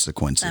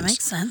consequences. That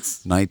makes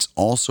sense. Knights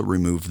also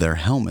removed their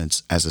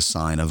helmets as a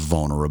sign of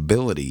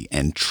vulnerability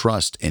and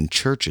trust in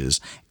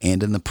churches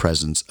and in the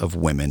presence of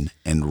women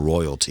and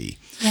royalty.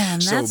 Yeah,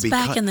 and that's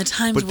back in the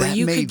times but where that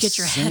you could made get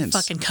your head sense.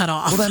 fucking cut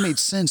off. Well, that made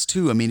sense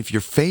too. I mean, if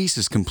your face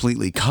is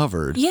completely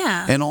covered,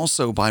 Yeah. and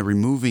also by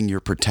removing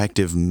your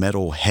protective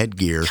metal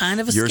headgear,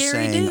 Kind of a you're scary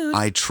saying, dude.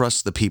 I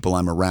trust the people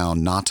I'm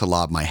around not to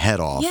lob my head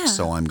off, Yeah.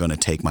 so I'm going to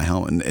take my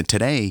helmet. And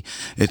today,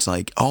 it's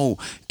like, oh,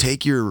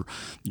 take your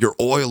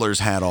Oilers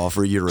hat off,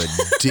 or you're a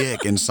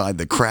dick inside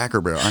the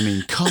Cracker Barrel. I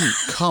mean,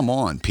 come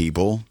on,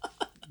 people,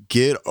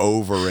 get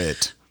over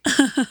it.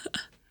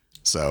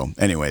 So,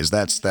 anyways,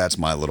 that's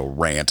my little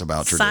rant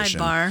about tradition.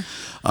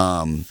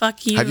 Sidebar.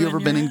 Fuck you. Have you and ever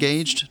your been hat.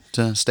 engaged?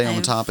 To stay on the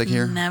I've topic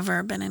here,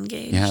 Never been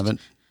engaged. you haven't.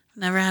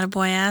 Never had a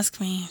boy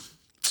ask me.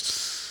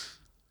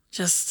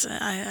 Just,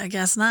 I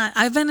guess not.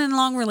 I've been in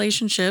long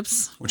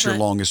relationships. What's your but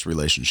longest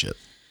relationship?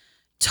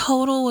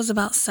 Total was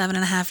about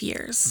 7.5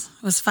 years.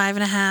 It was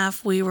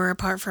 5.5. We were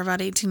apart for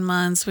about 18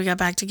 months. We got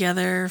back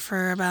together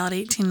for about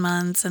 18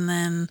 months, and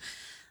then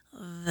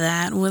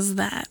that was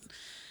that.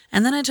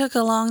 And then I took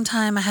a long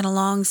time. I had a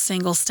long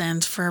single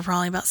stint for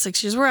probably about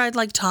 6 years where I'd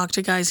like talk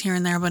to guys here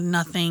and there, but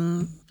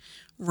nothing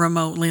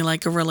remotely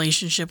like a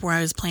relationship where I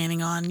was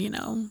planning on,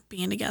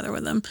 being together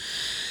with him.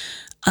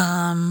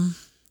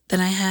 Then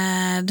I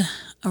had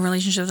a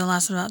relationship that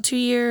lasted about 2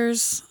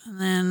 years, and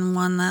then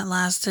one that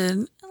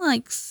lasted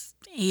like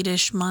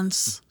 8-ish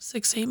months,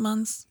 6-8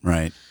 months.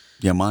 Right.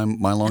 Yeah, my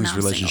longest I'm single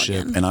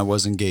relationship, again. and I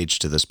was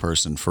engaged to this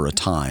person for a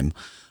time,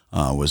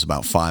 was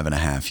about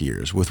 5.5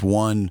 years, with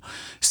one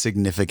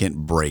significant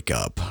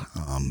breakup.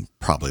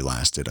 Probably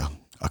lasted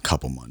a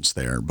couple months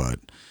there, but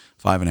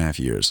 5.5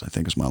 years, I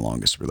think, was my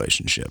longest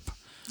relationship.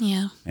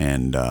 Yeah.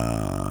 And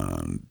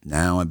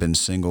now I've been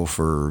single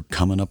for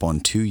coming up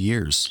on 2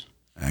 years,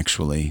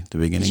 actually, the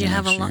beginning Do you of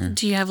have next year.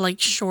 do you have like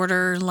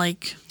shorter,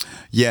 like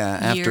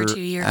Yeah, year, 2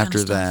 year kind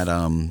of that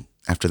stuff?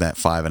 after that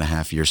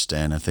 5.5 year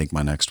stint, I think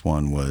my next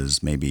one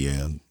was maybe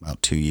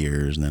about 2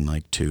 years, and then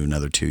like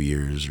another 2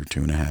 years or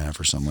 2.5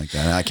 or something like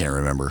that. I can't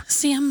remember.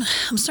 See, I'm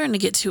starting to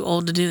get too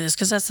old to do this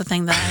because that's the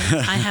thing that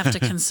I have to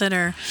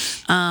consider.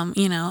 I'm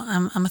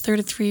a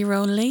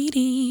 33-year-old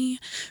lady,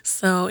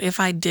 so if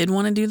I did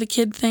want to do the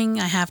kid thing,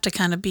 I have to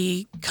kind of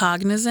be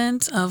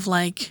cognizant of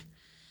like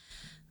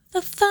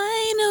the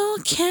final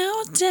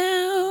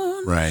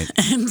countdown. Right.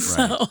 And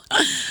so,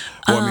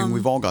 Well, I mean,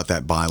 we've all got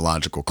that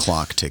biological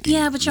clock ticking.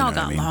 yeah, but y'all you know what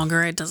got I mean?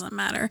 longer. It doesn't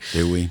matter.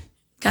 Do we?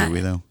 Got- do we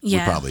though?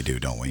 yeah. We probably do,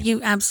 don't we?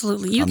 You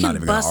absolutely. You I'm not can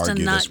even gonna bust a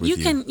argue nut. this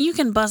with You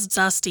can bust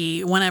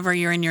Dusty whenever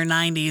you're in your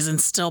 90s and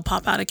still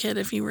pop out a kid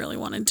if you really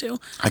wanted to.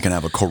 I can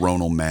have a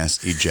coronal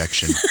mass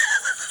ejection.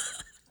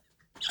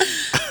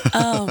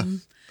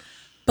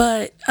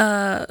 But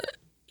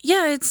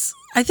yeah,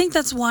 I think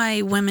that's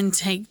why women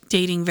take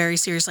dating very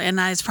seriously, and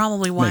that's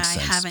probably why Makes I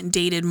sense. haven't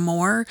dated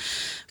more,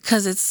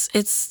 because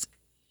it's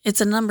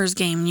a numbers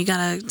game. You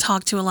got to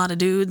talk to a lot of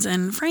dudes,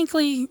 and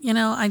frankly,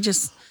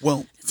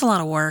 Well, it's a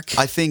lot of work.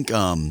 I think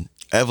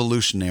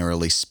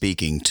evolutionarily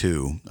speaking,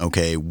 too,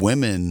 okay,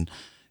 women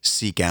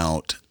seek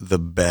out the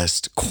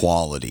best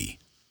quality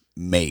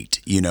mate.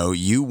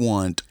 You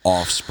want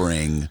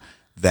offspring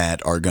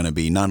that are going to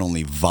be not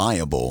only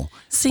viable,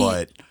 See-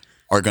 but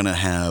are going to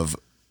have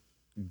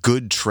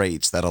good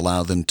traits that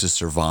allow them to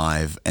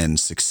survive and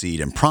succeed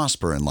and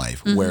prosper in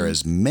life. Mm-hmm.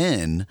 Whereas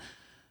men,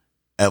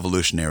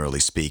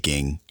 evolutionarily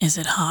speaking, Is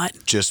it hot?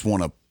 just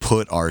want to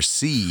put our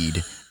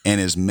seed in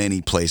as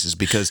many places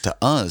because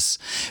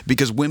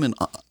women,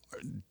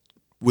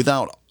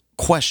 without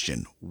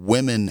question,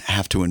 women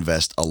have to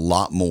invest a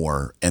lot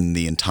more in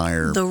the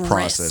entire The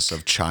process risk.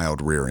 of child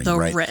rearing, The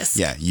right? risk.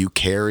 Yeah, you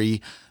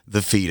carry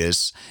the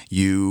fetus,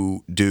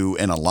 you do,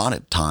 and a lot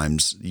of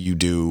times you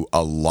do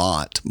a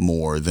lot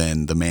more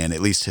than the man, at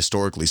least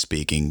historically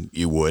speaking,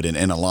 you would, and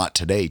a lot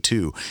today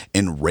too,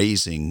 in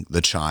raising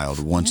the child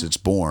once it's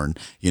born.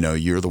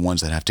 You're the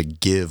ones that have to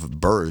give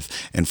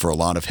birth, and for a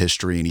lot of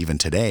history and even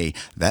today,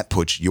 that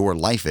puts your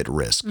life at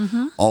risk.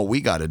 All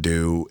we got to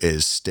do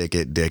is stick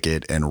it, dick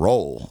it, and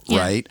roll, Yeah.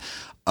 right?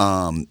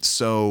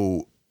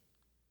 So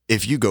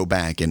if you go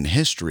back in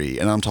history,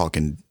 and I'm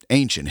talking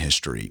ancient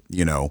history,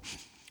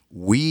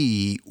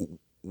 we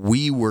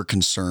were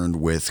concerned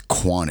with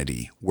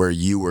quantity where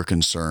you were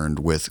concerned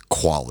with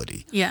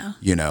quality. Yeah.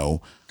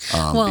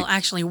 Well,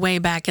 Actually, way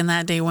back in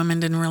that day, women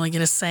didn't really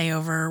get a say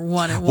over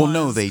what it was. well,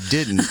 no, they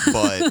didn't,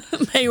 but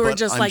They were but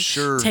just I'm like,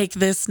 sure, take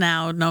this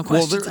now, no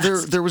well, questions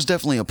asked. there was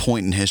definitely a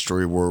point in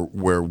history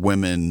where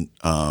women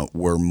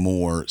were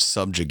more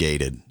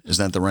subjugated. Is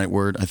that the right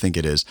word? I think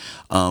it is.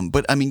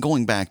 But I mean,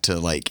 going back to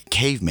like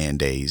caveman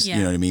days, Yeah.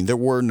 you know what I mean? There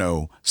were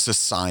no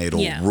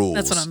societal Yeah, rules.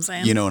 that's what I'm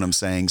saying. You know what I'm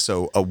saying?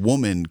 So a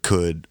woman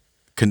could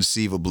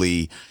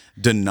conceivably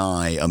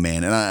deny a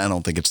man, and I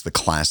don't think it's the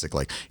classic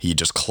like you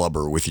just club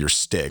her with your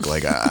stick.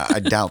 Like I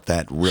doubt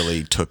that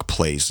really took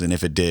place, and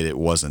if it did, it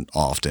wasn't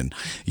often.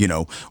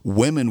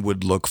 Women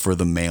would look for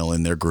the male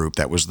in their group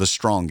that was the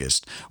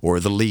strongest or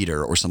the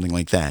leader or something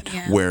like that,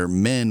 Yeah. where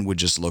men would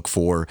just look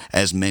for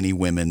as many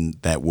women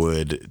that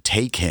would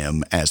take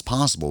him as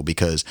possible,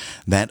 because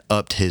that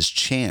upped his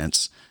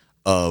chance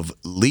of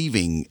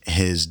leaving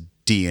his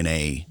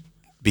DNA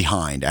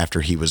behind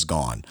after he was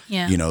gone.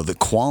 Yeah. The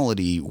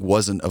quality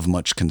wasn't of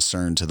much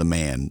concern to the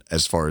man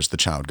as far as the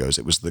child goes.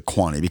 It was the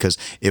quantity, because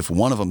if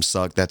one of them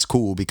sucked, that's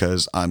cool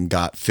because I'm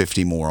got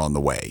 50 more on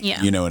the way.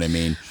 Yeah. You know what I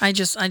mean? I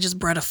just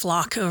bred a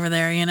flock over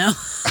there,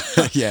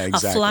 Yeah,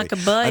 exactly. A flock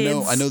of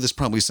birds. I know this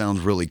probably sounds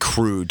really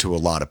crude to a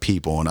lot of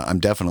people, and I'm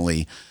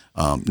definitely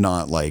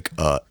not like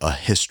a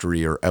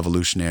history or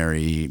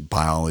evolutionary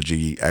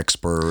biology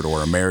expert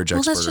or a marriage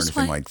expert that's or just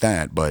anything why- like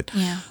that. But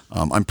Yeah.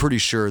 I'm pretty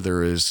sure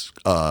there is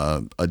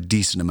a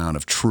decent amount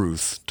of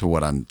truth to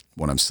what I'm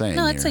saying.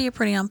 No, I'd here. say you're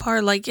pretty on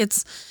par. Like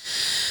it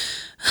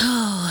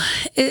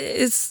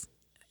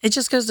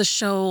just goes to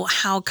show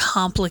how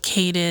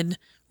complicated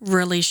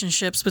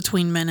relationships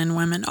between men and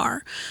women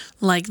are.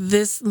 Like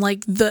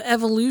the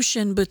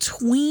evolution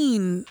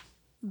between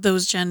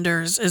those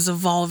genders is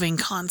evolving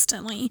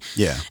constantly.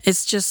 Yeah.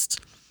 It's just,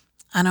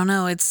 I don't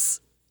know, it's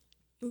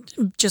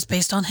just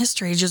based on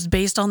history, just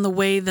based on the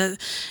way that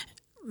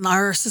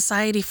our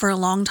society for a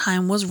long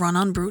time was run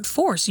on brute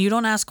force. You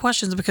don't ask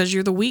questions because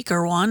you're the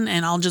weaker one,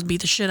 and I'll just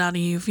beat the shit out of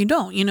you if you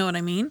don't. You know what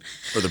I mean?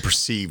 Or the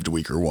perceived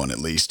weaker one, at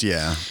least.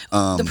 Yeah.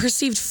 The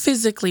perceived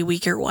physically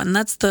weaker one.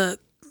 That's the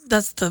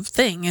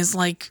thing, is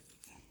like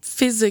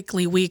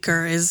physically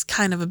weaker is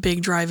kind of a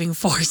big driving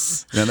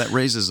force. Now that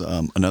raises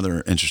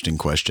another interesting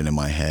question in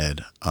my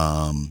head.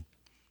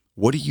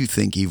 What do you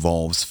think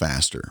evolves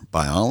faster,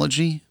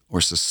 biology or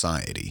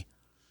society?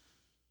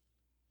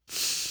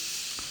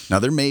 Now,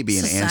 there may be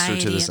an answer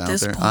to this out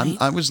there.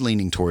 I was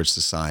leaning towards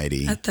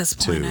society. At this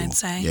point, too. I'd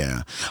say.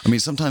 Yeah. I mean,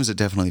 sometimes it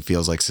definitely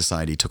feels like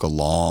society took a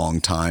long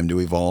time to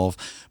evolve.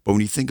 But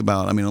when you think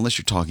about, I mean, unless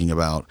you're talking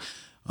about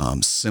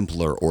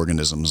simpler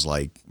organisms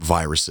like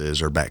viruses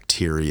or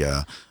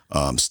bacteria,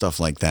 stuff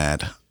like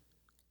that,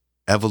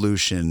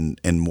 evolution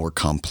in more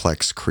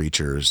complex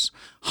creatures,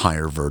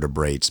 higher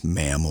vertebrates,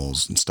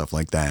 mammals, and stuff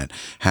like that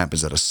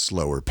happens at a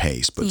slower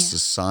pace. But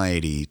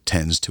society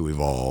tends to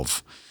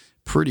evolve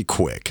pretty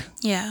quick.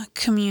 Yeah,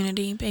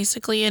 community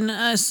basically, and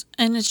us,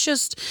 and it's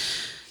just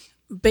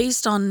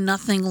based on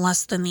nothing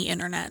less than the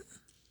internet.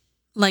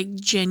 Like,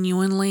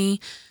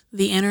 genuinely,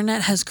 the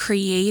internet has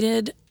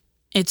created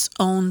its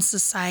own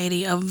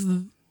society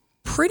of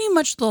pretty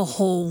much the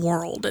whole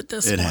world at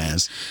this point. It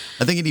has.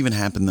 I think it even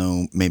happened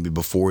though maybe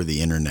before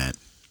the internet.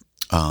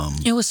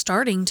 It was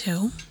starting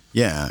to.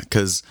 Yeah,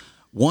 because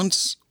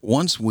once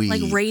we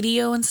like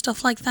radio and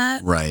stuff like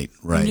that. Right.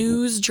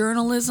 News,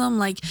 journalism,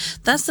 like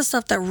that's the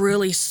stuff that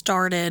really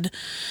started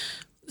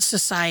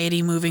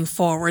society moving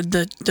forward,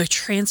 the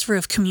transfer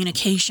of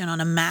communication on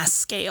a mass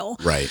scale.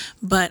 Right.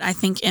 But I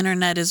think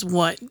internet is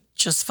what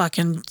just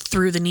fucking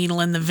threw the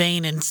needle in the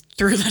vein and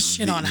threw that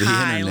shit on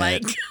high. The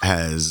internet like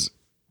has,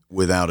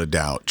 without a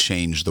doubt,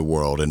 changed the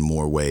world in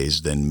more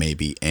ways than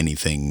maybe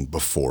anything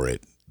before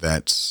it.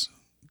 That's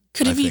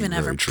could have I think, even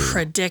ever true.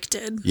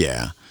 predicted.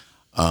 Yeah.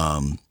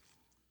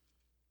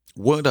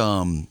 What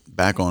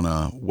back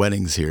on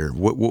weddings here?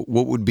 What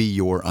would be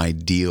your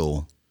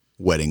ideal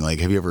wedding? Like,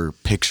 have you ever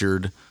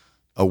pictured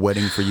a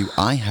wedding for you?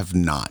 I have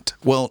not.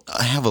 Well,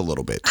 I have a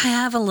little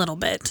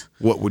bit.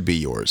 What would be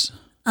yours?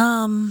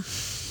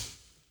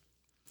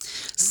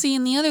 See,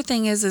 and the other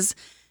thing is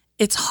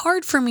it's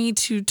hard for me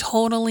to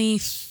totally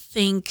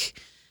think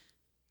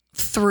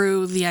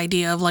through the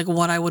idea of like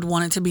what I would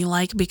want it to be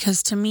like,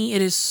 because to me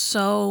it is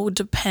so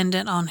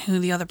dependent on who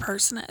the other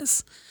person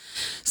is.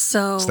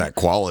 So it's that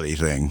quality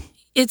thing.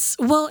 It's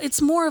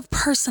more of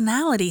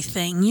personality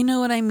thing. You know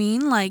what I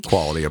mean? Like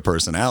quality of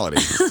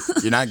personality.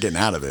 You're not getting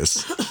out of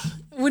this.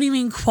 What do you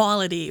mean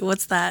quality?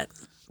 What's that?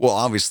 Well,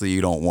 obviously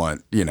you don't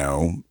want,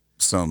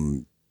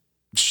 some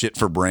shit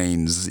for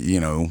brains,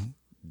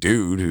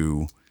 dude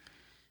who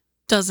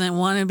doesn't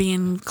want to be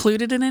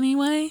included in any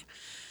way.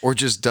 Or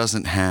just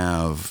doesn't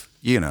have,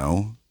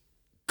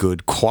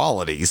 good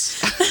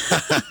qualities.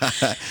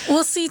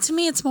 Well, see, to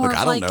me, it's more Look,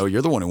 I don't know.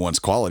 You're the one who wants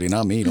quality,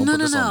 not me. Don't put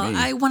this on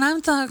me. When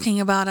I'm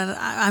talking about it,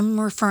 I'm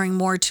referring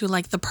more to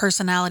like the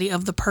personality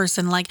of the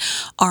person. Like,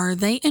 are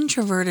they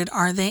introverted?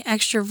 Are they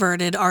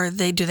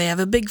extroverted? Do they have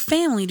a big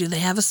family? Do they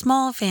have a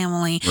small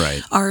family?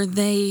 Right. Are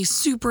they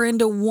super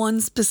into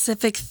one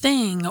specific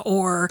thing?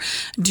 Or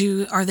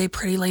are they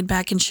pretty laid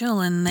back and chill?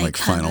 And they like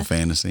Final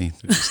Fantasy.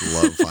 They just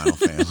love Final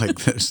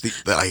Fantasy.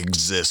 Like, I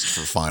exist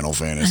for Final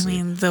Fantasy. I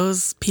mean,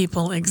 those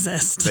people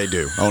exist. They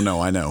do. Oh,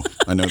 no, I know.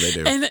 I know they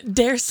do. And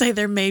dare say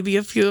there may be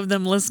a few of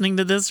them listening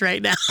to this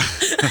right now.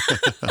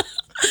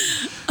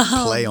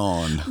 Play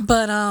on.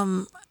 But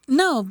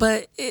no,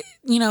 but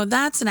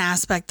that's an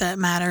aspect that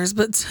matters.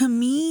 But to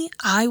me,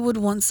 I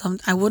wouldn't want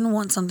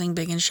something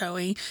big and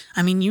showy.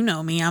 I mean, you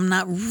know me, I'm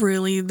not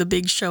really the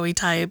big showy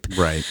type.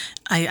 Right.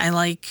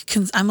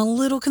 I'm a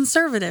little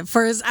conservative.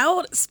 For as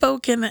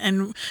outspoken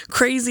and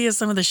crazy as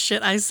some of the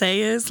shit I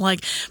say is,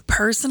 like,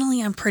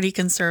 personally, I'm pretty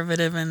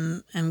conservative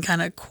and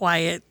kind of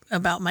quiet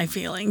about my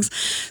feelings.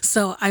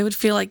 So I would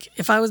feel like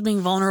if I was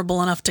being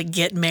vulnerable enough to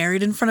get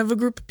married in front of a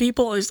group of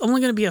people, there's only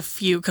going to be a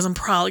few because I'm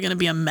probably going to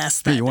be a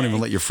mess that You won't day. even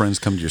let your friends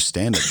come to your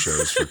stand-up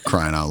shows for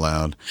crying out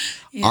loud.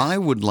 Yeah. I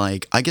want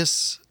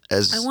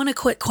to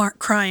quit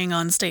crying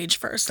on stage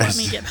first. Let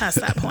me get past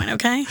that point,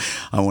 okay?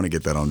 I want to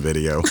get that on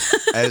video.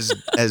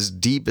 As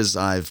deep as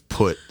I've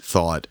put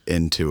thought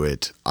into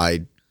it,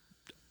 I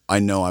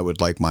know I would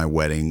like my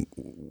wedding,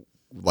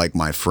 like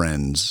my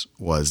friends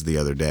was the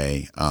other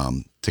day,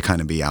 to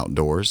kind of be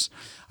outdoors.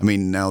 I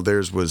mean, now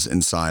theirs was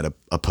inside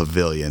a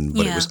pavilion,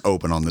 but it was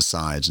open on the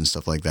sides and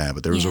stuff like that.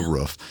 But there was a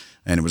roof,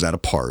 and it was at a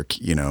park,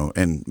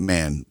 And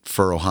man,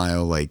 for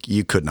Ohio, like,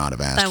 you could not have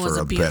asked for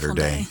a better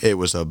day. It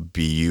was a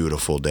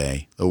beautiful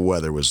day. The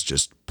weather was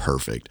just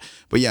perfect.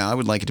 But yeah, I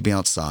would like it to be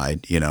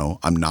outside.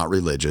 I'm not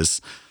religious.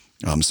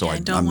 So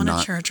I'm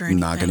not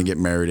going to get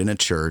married in a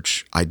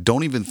church. I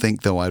don't even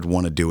think, though, I'd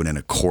want to do it in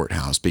a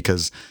courthouse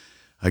because,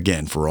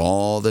 again, for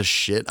all the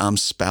shit I'm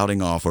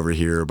spouting off over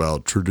here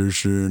about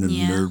tradition and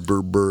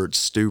it's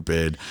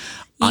stupid.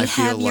 I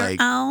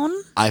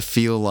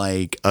feel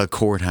like a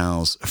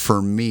courthouse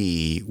for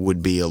me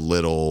would be a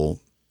little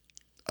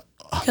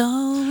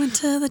Going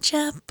to the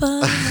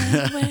chapel.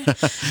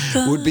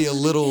 would be a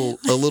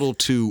little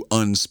too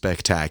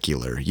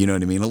unspectacular. You know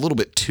what I mean? A little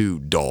bit too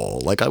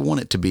dull. Like I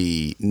want it to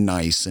be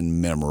nice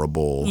and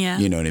memorable. Yeah.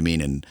 You know what I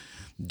mean? And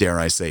dare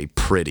I say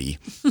pretty.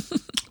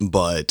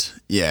 But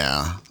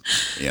yeah,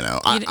 you know,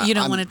 You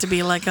don't want it to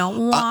be like a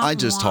wah, I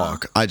just wah.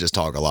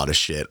 talk a lot of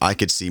shit. I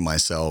could see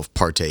myself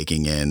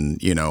partaking in,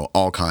 you know,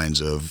 all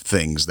kinds of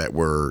things that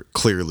were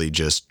clearly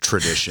just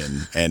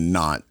tradition and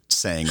not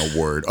saying a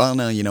word. Oh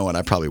no, you know what?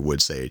 I probably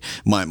would say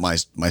my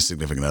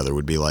significant other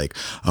would be like,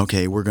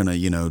 okay, we're gonna,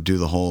 you know, do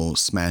the whole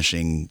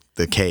smashing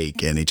the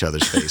cake in each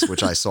other's face,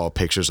 which I saw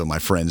pictures of my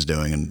friends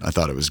doing and I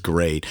thought it was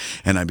great.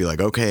 And I'd be like,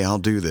 okay, I'll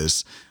do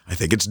this. I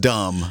think it's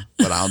dumb,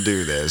 but I'll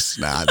do this.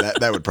 Nah,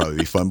 that would probably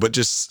be fun. But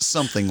just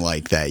something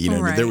like that, you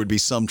know, Right. there would be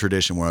some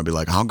tradition where I'd be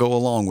like, I'll go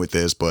along with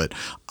this, but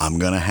I'm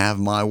gonna have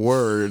my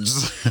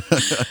words.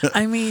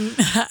 I mean,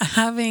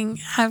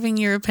 having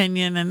your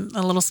opinion and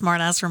a little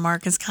smart ass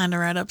remark is kind of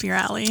right up your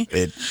alley.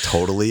 It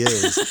totally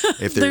is.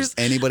 If there's There's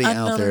anybody out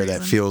another there that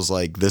reason. feels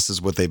like this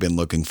is what they've been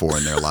looking for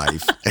in their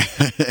life,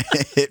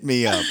 hit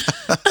me up.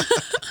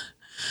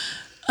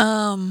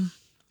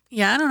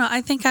 Yeah, I don't know.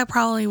 I think I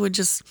probably would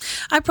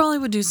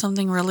do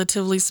something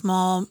relatively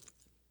small,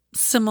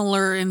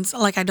 similar, and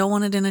like I don't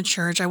want it in a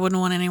church. I wouldn't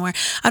want it anywhere.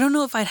 I don't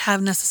know if I'd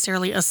have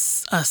necessarily a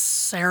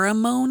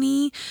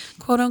ceremony,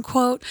 quote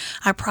unquote.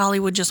 I probably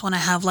would just want to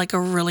have like a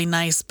really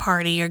nice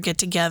party or get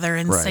together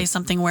and Right. say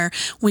something where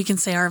we can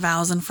say our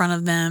vows in front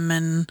of them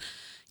and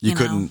You know,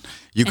 couldn't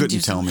do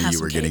tell some- me have you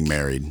some were getting cake.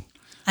 married.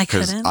 I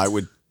Because couldn't. I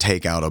would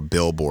take out a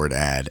billboard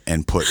ad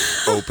and put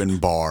open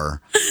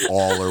bar,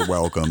 all are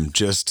welcome,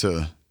 just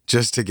to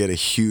get a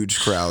huge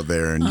crowd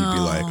there, and you'd be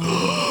like,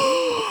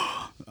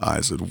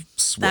 eyes would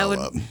swell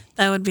up.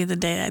 That would be the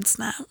day I'd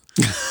snap.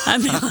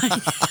 I'd be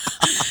like,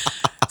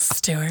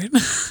 Stuart,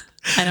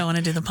 I don't want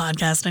to do the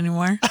podcast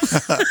anymore.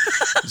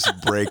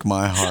 Just break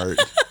my heart,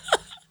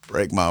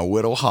 break my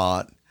whittle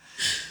heart.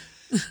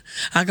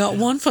 I got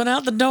 1 foot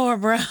out the door,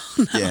 bro.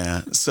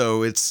 Yeah.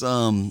 So it's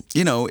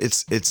you know,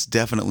 it's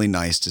definitely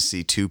nice to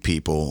see two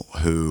people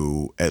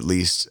who, at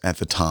least at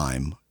the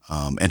time,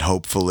 and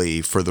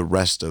hopefully for the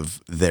rest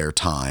of their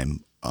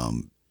time,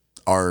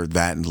 are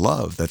that in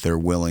love that they're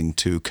willing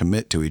to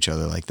commit to each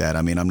other like that.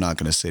 I mean, I'm not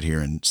going to sit here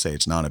and say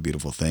it's not a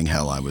beautiful thing.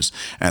 Hell, I was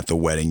at the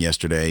wedding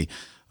yesterday,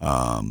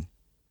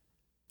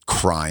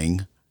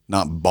 crying,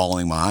 not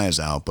bawling my eyes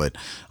out, but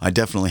I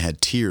definitely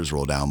had tears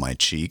roll down my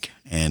cheek.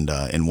 And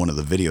in one of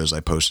the videos I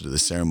posted of the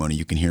ceremony,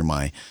 you can hear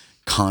my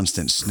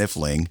constant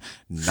sniffling,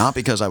 not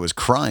because I was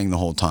crying the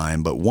whole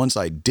time, but once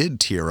I did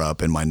tear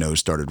up and my nose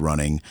started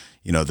running,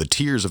 you know, the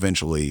tears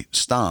eventually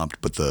stopped,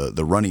 but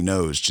the runny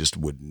nose just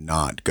would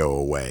not go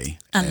away.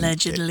 And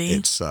Allegedly.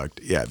 it sucked.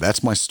 Yeah,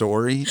 that's my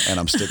story, and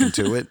I'm sticking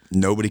to it.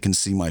 Nobody can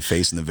see my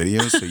face in the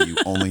video, so you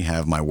only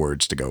have my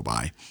words to go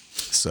by.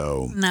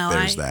 So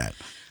there's that.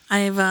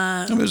 I've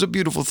It was a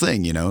beautiful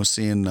thing, you know,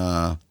 seeing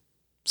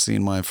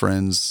my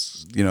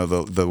friends, you know,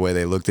 the way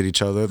they looked at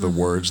each other, the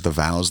words, the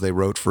vows they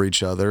wrote for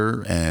each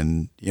other,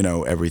 and, you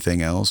know,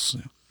 everything else.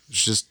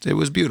 It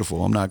was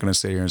beautiful. I'm not going to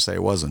sit here and say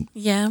it wasn't.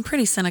 Yeah, I'm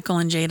pretty cynical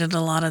and jaded a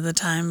lot of the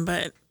time,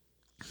 but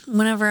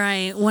whenever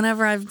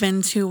I've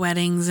been to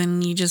weddings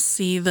and you just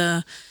see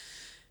the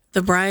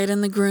bride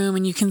and the groom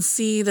and you can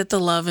see that the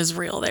love is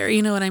real there.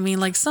 You know what I mean?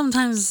 Like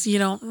sometimes you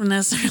don't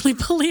necessarily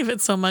believe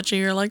it so much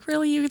and you're like,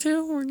 really, you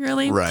two?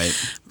 Really? Right.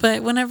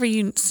 But whenever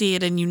you see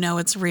it and you know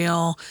it's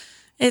real,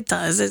 it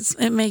does.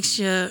 It makes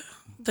you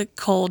the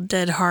cold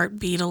dead heart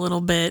beat a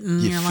little bit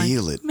and You you're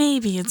feel like, it.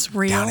 maybe it's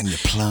real. Down in your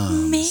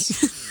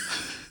plums.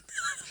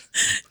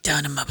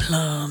 Down in my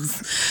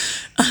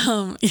plums.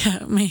 Yeah,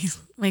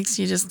 makes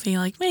you just be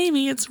like,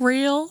 maybe it's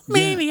real.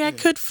 Maybe I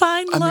could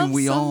find love I mean,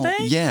 we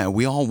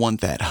someday. all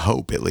want that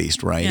hope at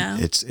least, right? Yeah.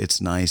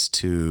 It's nice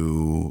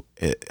to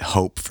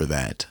hope for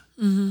that.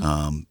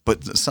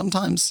 But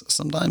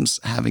sometimes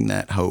having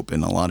that hope,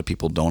 and a lot of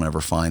people don't ever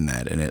find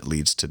that, and it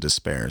leads to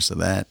despair. So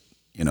that,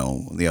 you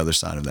know, the other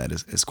side of that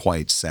is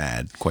quite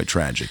sad, quite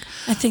tragic.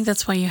 I think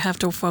that's why you have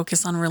to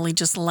focus on really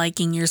just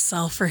liking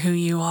yourself for who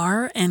you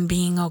are and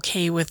being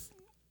okay with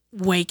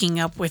waking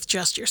up with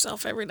just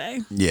yourself every day.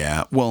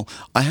 Yeah. Well,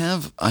 I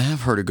have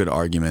heard a good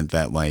argument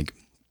that, like,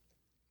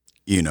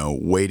 you know,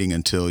 waiting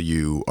until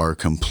you are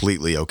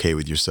completely okay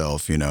with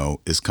yourself, you know,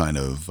 is kind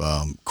of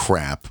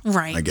crap,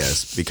 Right. I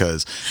guess,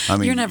 because I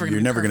mean, You're never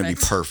gonna be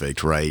be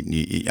perfect, right?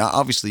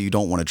 Obviously, you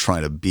don't want to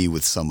try to be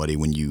with somebody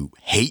when you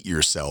hate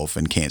yourself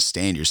and can't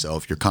stand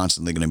yourself. You're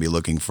constantly going to be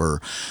looking for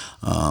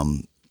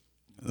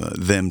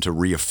them to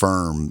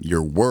reaffirm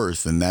your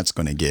worth, and that's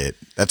going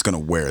to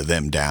wear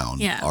them down,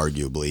 Yeah.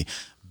 arguably.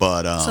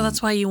 But So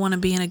that's why you want to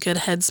be in a good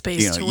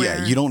headspace you know, to where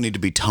yeah, you don't need to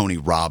be Tony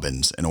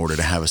Robbins in order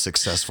to have a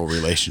successful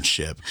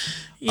relationship.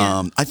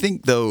 Yeah. I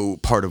think, though,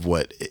 part of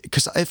what,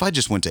 because if I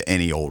just went to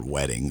any old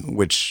wedding,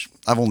 which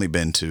I've only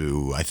been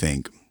to, I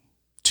think,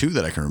 2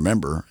 that I can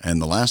remember,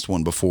 and the last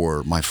one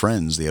before my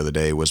friend's the other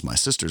day was my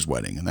sister's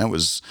wedding, and that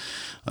was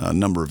a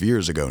number of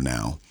years ago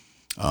now.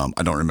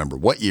 I don't remember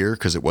what year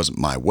because it wasn't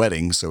my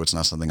wedding, so it's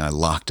not something I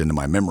locked into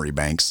my memory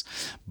banks.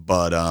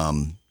 But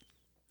I've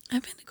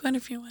been to quite a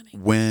few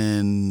weddings.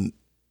 when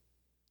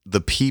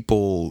the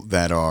people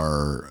that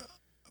are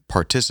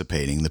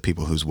participating, the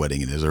people whose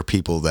wedding it is, are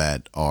people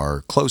that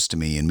are close to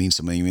me and mean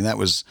something. I mean, that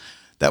was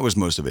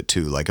most of it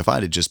too. Like if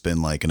I'd have just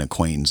been like an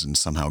acquaintance and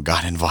somehow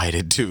got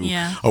invited to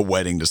a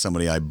wedding to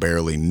somebody I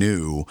barely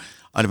knew,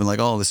 I'd have been like,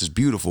 oh, this is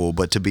beautiful.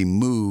 But to be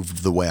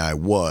moved the way I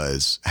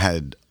was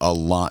had a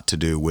lot to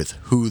do with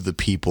who the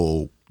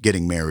people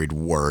getting married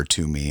were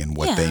to me and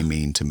what they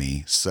mean to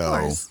me.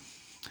 So,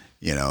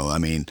 I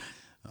mean,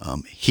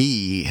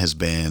 he has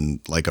been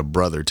like a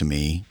brother to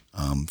me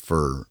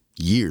for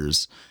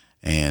years.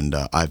 And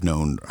I've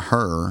known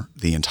her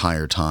the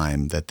entire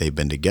time that they've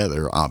been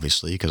together,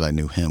 obviously, because I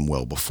knew him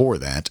well before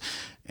that.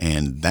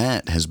 And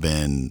that has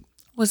been,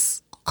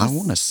 I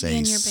want to say,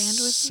 in your band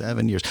with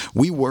 7 years.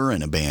 We were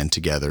in a band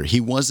together. He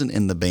wasn't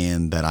in the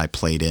band that I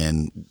played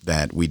in,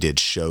 that we did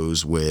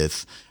shows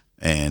with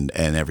and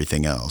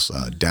everything else,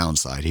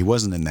 Downside. He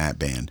wasn't in that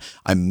band.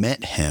 I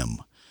met him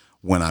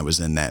when I was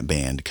in that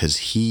band because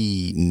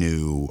he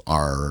knew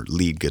our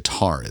lead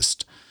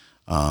guitarist.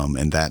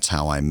 And that's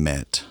how I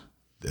met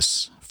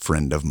this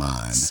friend of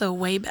mine. So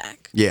way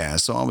back. Yeah,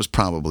 so I was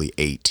probably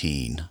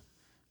 18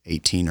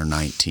 or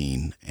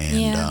 19.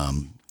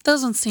 And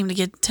those ones tend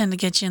to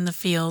get you in the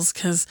feels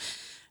because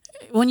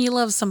when you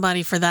love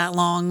somebody for that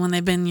long, when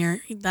they've been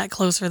that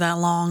close for that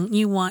long,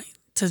 you want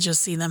to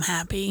just see them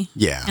happy.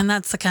 Yeah. And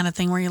that's the kind of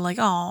thing where you're like,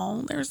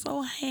 oh, they're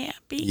so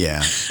happy.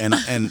 Yeah.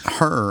 And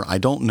her, I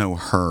don't know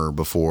her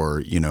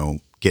before,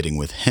 getting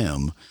with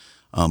him.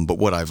 But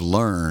what I've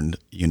learned,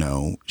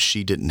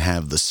 she didn't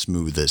have the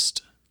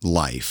smoothest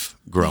life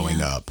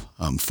growing up,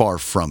 far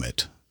from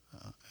it,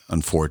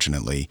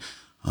 unfortunately,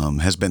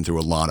 has been through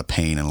a lot of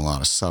pain and a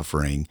lot of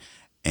suffering.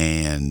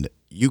 And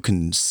you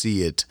can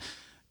see it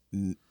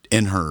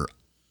in her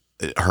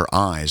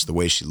eyes, the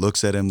way she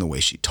looks at him, the way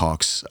she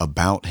talks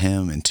about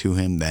him and to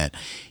him, that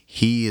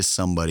he is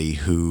somebody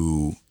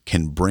who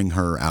can bring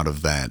her out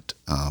of that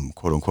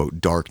quote unquote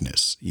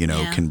darkness,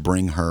 can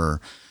bring her,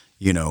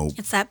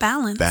 it's that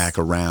balance back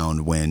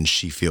around when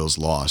she feels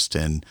lost.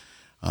 And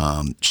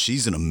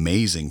she's an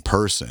amazing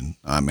person.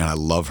 I mean, I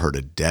love her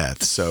to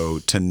death. So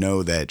to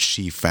know that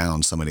she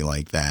found somebody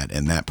like that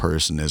and that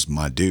person is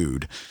my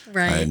dude,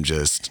 right?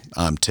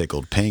 I'm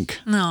tickled pink.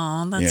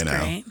 No, that's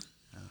great.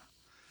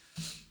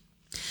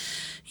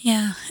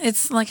 Yeah,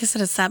 it's like I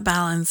said, it's that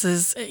balance.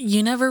 Is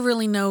you never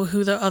really know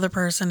who the other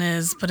person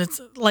is, but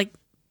it's like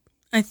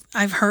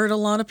I've heard a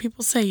lot of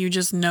people say you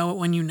just know it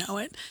when you know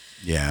it.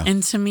 Yeah.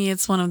 And to me,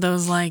 it's one of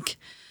those like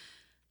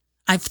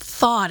I've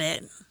thought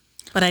it,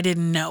 but I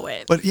didn't know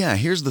it. But yeah,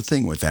 here's the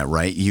thing with that,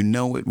 right? You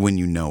know it when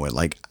you know it.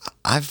 Like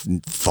I've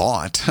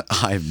thought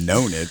I've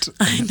known it.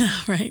 I know,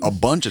 right? A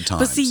bunch of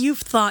times. But see, you've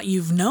thought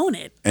you've known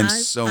it. And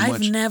I've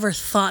never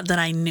thought that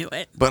I knew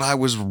it. But I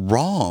was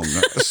wrong.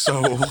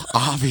 So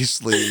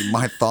obviously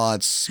my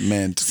thoughts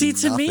meant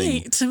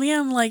nothing. To me,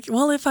 I'm like,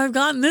 well, if I've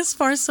gotten this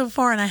far so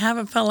far and I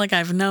haven't felt like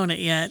I've known it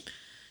yet,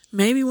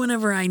 maybe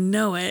whenever I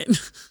know it,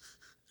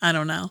 I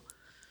don't know.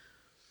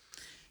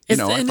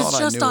 It's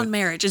just on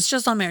marriage. It's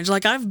just on marriage.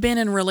 Like I've been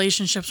in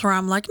relationships where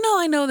I'm like, no,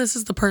 I know this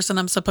is the person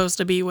I'm supposed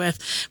to be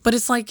with, but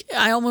it's like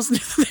I almost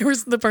knew they were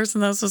the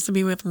person that I was supposed to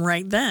be with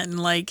right then.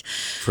 Like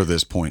for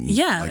this point,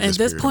 at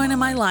this point in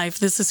my life,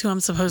 this is who I'm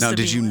supposed to be. Now,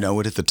 did you know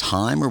it at the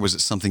time, or was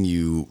it something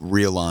you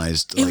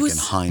realized in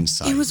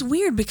hindsight? It was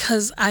weird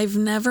because I've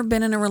never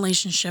been in a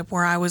relationship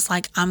where I was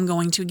like, I'm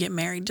going to get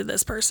married to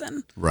this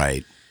person.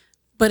 Right.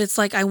 But it's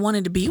like I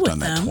wanted to be with them.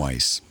 Done that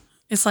twice.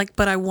 It's like,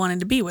 but I wanted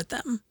to be with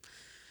them.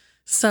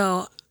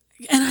 So,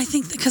 and I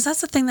think because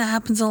that's the thing that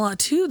happens a lot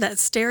too, that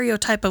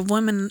stereotype of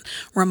women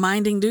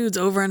reminding dudes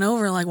over and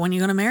over, like, when are you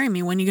going to marry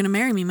me? When are you going to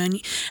marry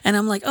me? And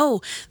I'm like, oh,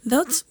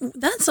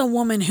 that's a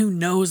woman who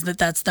knows that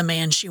that's the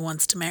man she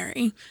wants to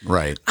marry.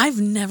 Right.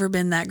 I've never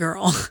been that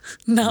girl.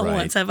 Not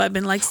once have I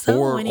been like, so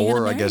when are you going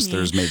to marry I guess me?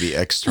 there's maybe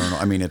external,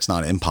 I mean, it's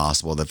not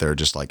impossible that there are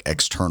just like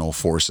external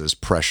forces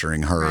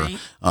pressuring her,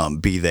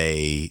 right. Be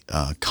they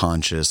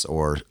conscious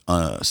or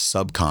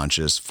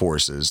subconscious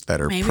forces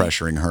that are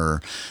pressuring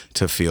her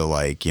to feel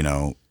like,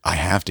 I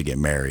have to get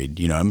married.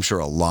 I'm sure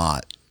a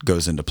lot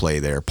goes into play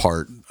there.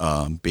 Part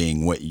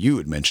being what you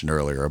had mentioned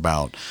earlier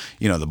about,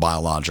 the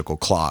biological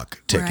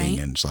clock ticking, right.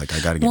 And it's like I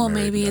got to get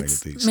married. Maybe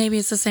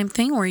it's the same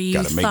thing where you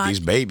got to make these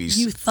babies.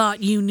 You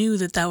thought you knew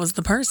that was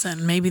the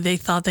person. Maybe they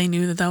thought they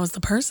knew that was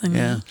the person.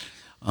 Yeah,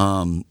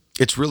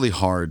 it's really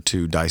hard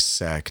to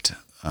dissect.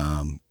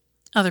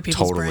 Other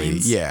people's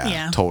brains.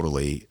 Yeah.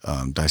 Totally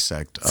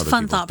dissect other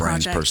people's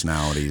brains,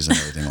 personalities, and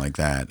everything like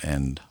that.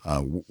 And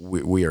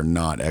we are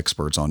not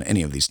experts on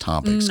any of these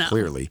topics,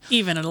 clearly.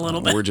 Even a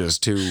little bit. We're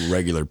just two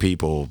regular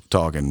people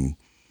talking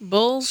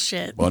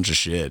bullshit. Bunch of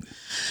shit.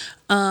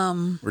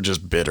 We're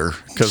just bitter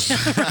because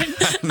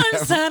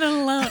I'm sad and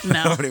alone.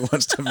 No. Nobody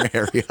wants to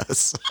marry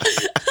us.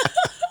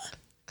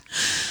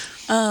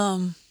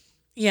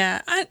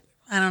 Yeah, I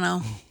don't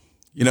know.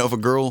 You know, if a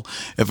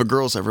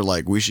girl's ever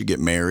like, we should get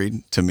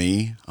married to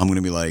me, I'm going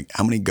to be like,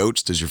 how many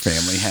goats does your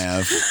family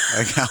have?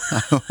 Like,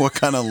 what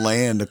kind of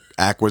land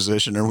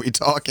acquisition are we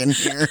talking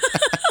here?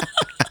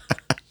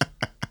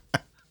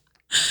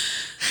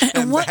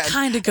 And what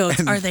kind of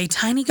goats? Are they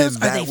tiny goats?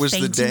 Are they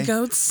fainting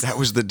goats? That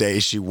was the day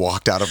she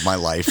walked out of my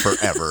life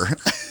forever.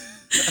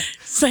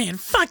 Saying,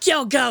 fuck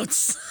yo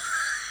goats.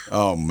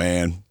 Oh,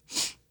 man.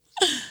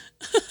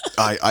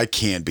 I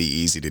can't be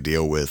easy to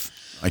deal with.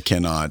 I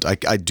cannot.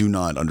 I do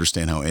not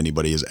understand how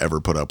anybody has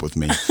ever put up with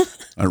me.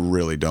 I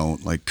really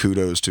don't. Like,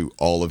 kudos to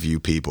all of you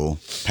people,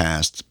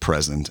 past,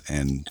 present,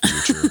 and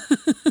future.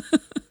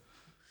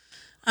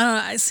 I don't know.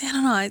 I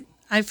don't know.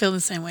 I feel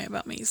the same way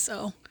about me.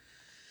 So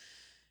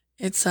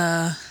it's,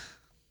 I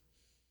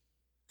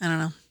don't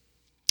know.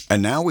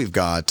 And now we've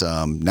got,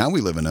 now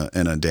we live in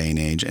a day and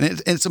age, and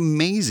it's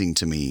amazing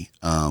to me,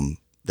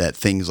 that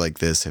things like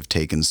this have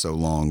taken so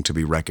long to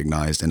be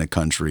recognized in a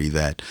country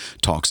that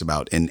talks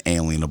about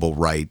inalienable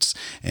rights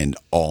and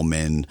all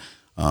men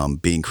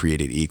being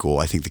created equal.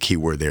 I think the key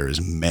word there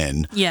is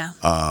men. Yeah.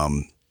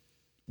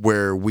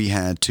 Where we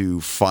had to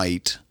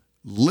fight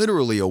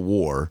literally a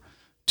war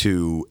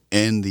to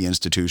end the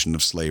institution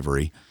of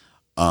slavery,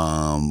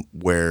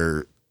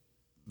 where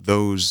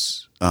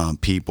those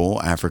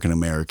people, African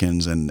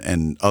Americans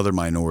and other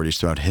minorities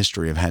throughout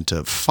history, have had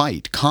to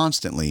fight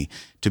constantly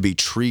to be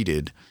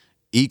treated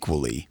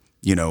equally,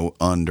 you know,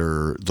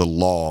 under the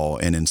law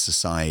and in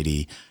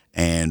society.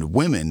 And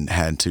women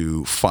had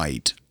to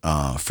fight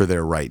for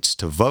their rights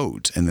to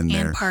vote, and then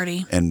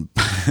party. And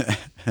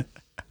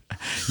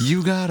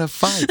you gotta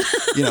fight,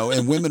 you know.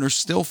 And women are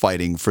still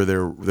fighting for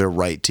their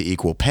right to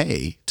equal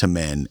pay to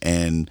men,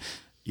 and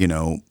you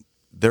know,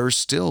 there are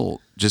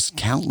still just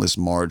countless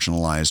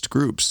marginalized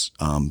groups,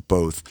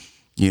 both,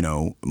 you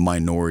know,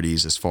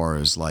 minorities as far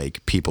as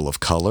like people of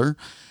color.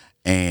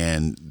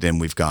 And then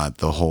we've got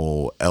the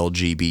whole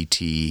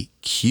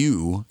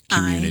LGBTQ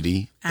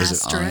community. Is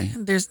it I?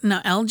 There's no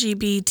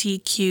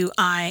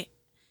LGBTQIA.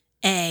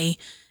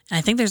 And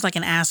I think there's like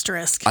an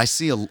asterisk. I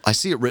see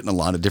it written a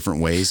lot of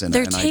different ways. And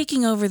they're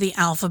taking over the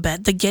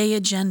alphabet. The gay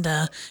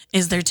agenda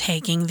is they're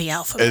taking the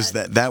alphabet. Is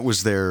that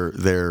was their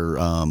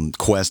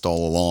quest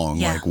all along?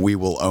 Yeah. Like, we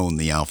will own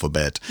the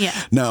alphabet. Yeah.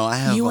 No, I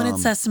have. You wanted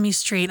Sesame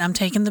Street. I'm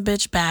taking the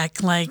bitch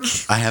back. Like,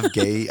 I have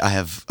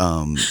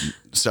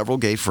several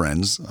gay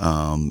friends.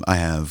 I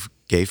have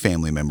gay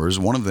family members.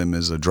 One of them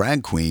is a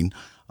drag queen.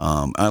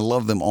 I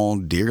love them all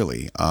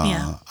dearly.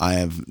 Yeah. I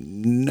have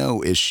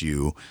no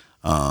issue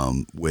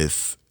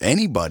with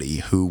anybody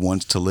who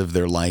wants to live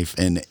their life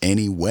in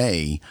any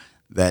way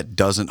that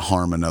doesn't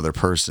harm another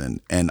person.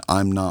 And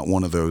I'm not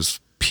one of those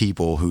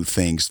people who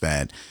thinks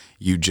that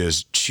you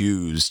just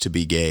choose to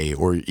be gay,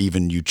 or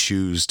even you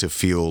choose to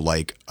feel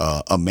like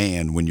a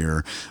man when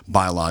you're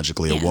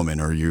biologically a woman,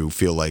 or you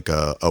feel like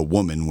a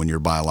woman when you're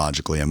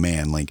biologically a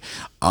man. Like,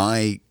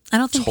 I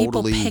don't think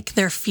people pick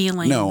their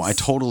feelings. No, I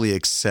totally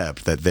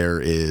accept that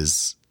there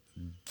is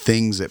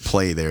things at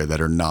play there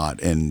that are not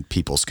in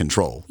people's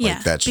control. Yeah,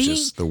 like, that's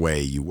just the way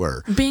you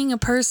were. Being a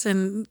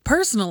person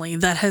personally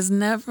that has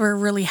never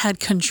really had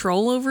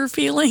control over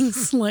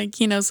feelings, like,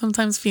 you know,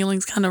 sometimes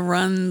feelings kind of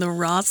run the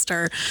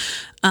roster.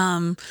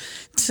 To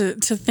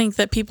think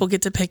that people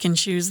get to pick and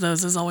choose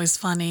those is always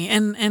funny.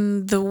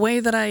 And the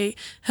way that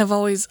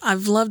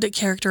I've loved it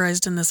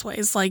characterized in this way.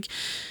 It's like,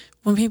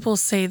 when people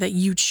say that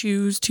you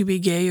choose to be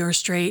gay or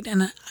straight,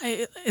 and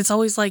it's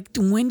always like,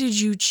 when did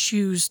you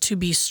choose to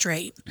be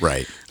straight?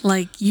 Right.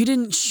 Like, you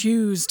didn't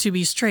choose to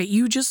be straight.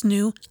 You just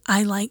knew,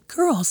 I like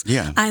girls.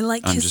 Yeah. I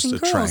like kissing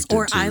girls.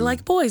 Or I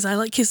like boys. I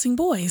like kissing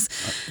boys.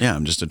 Yeah,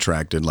 I'm just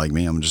attracted, like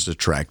me, I'm just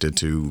attracted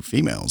to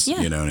females. Yeah.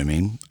 You know what I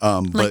mean?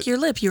 Like your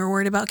lip, you were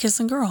worried about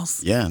kissing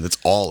girls. Yeah, that's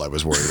all I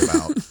was worried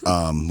about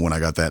when I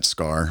got that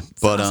scar.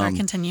 But sorry,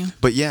 continue.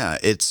 But yeah,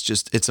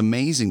 it's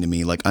amazing to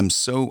me. Like, I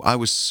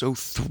was so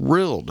thrilled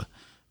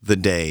the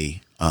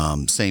day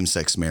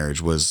same-sex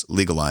marriage was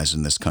legalized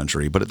in this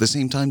country, but at the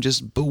same time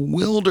just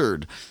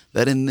bewildered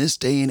that in this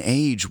day and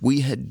age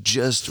we had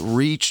just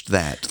reached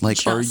that.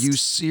 Like, are you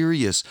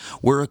serious?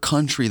 We're a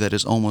country that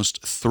is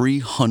almost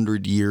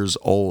 300 years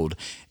old,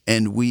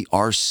 and we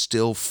are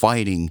still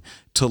fighting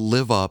to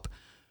live up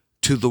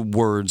to the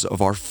words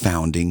of our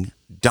founding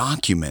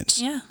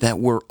documents, that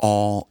we're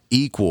all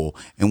equal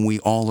and we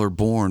all are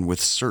born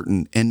with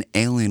certain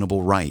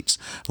inalienable rights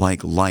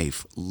like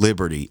life,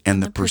 liberty,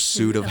 and the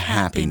pursuit of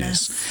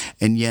happiness.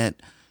 And yet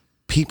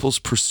people's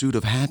pursuit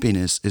of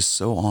happiness is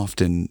so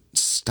often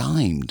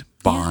stymied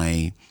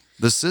by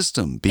the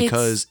system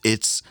because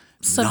it's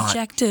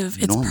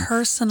subjective. It's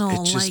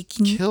personal. It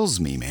just kills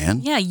me,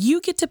 man. Yeah,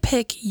 you get to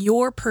pick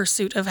your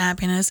pursuit of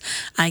happiness.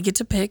 I get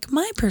to pick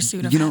my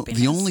pursuit of happiness.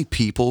 The only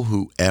people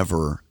who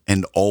ever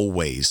and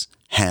always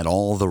had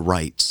all the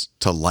rights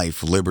to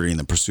life, liberty, and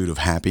the pursuit of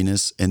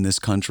happiness in this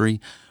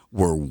country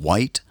were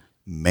white,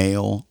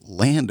 male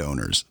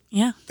landowners.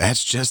 Yeah.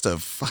 That's just a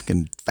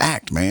fucking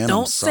fact, man. I'm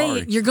Don't say sorry.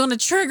 it. You're going to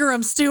trigger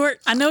them, Stuart.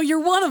 I know you're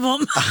one of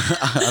them.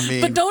 I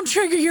mean, But don't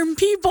trigger your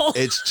people.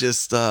 it's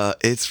just,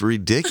 it's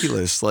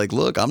ridiculous. Like,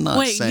 look, I'm not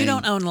Wait, saying. you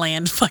don't own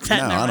land. Fuck that.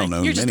 No, never I don't mind.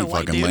 own You're just any a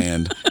white fucking dude.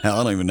 land. Hell,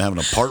 I don't even have an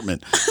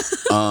apartment.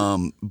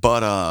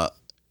 But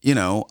you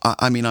know,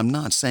 I mean, I'm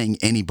not saying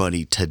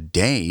anybody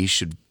today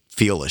should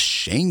feel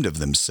ashamed of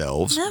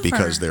themselves Never.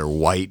 because they're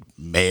white,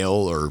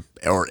 male,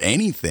 or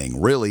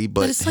anything really.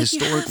 But it's like you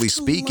have historically to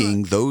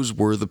speaking, look. those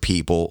were the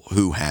people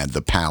who had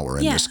the power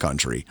in Yeah. this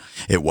country.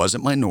 It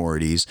wasn't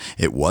minorities.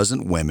 It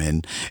wasn't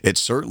women. It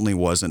certainly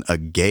wasn't a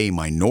gay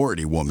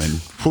minority woman.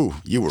 Whew,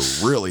 you were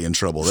really in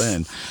trouble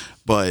then.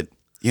 But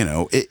you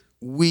know,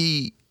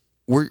 we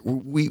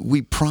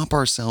prop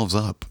ourselves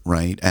up,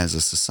 right, as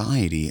a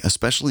society,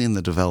 especially in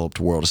the developed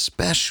world,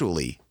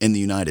 especially in the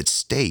United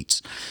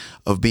States,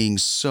 of being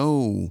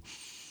so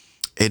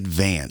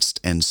advanced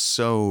and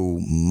so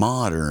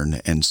modern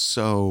and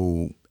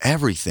so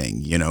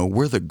everything. You know,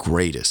 we're the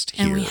greatest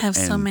here. And we have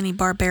so many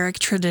barbaric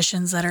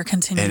traditions that are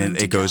continuing And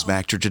to it goes go.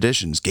 back to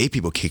traditions. Gay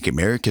people can't get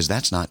married because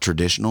that's not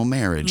traditional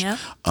marriage. Yep.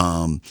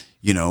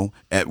 You know,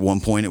 at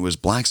one point it was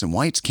blacks and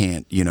whites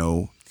can't, you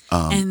know,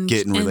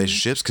 get in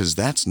relationships because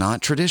that's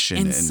not tradition.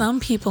 And some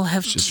people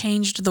have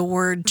changed the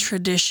word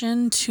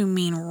tradition to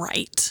mean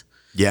right.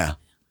 Yeah.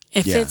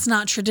 If Yeah. it's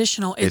not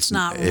traditional, it's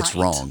not right. It's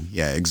wrong.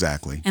 Yeah,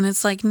 exactly. And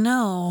it's like,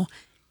 no,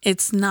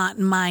 it's not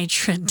my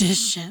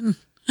tradition.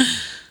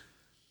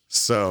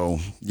 So,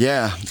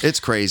 yeah, it's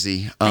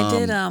crazy.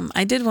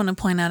 I did want to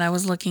point out, I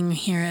was looking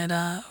here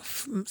at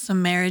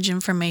some marriage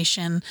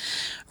information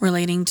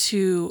relating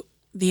to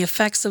the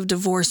effects of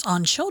divorce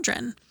on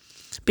children.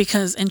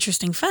 Because,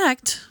 interesting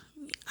fact,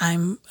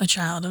 I'm a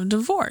child of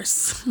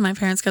divorce. My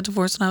parents got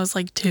divorced when I was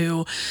like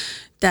 2.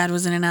 Dad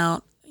was in and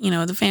out, you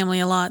know, the family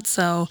a lot.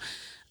 So,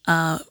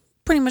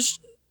 pretty much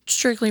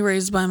strictly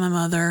raised by my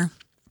mother.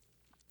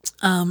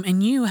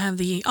 And you have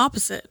the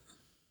opposite.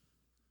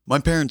 My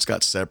parents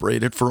got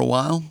separated for a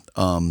while.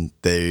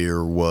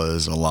 There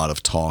was a lot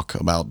of talk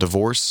about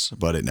divorce,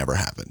 but it never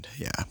happened.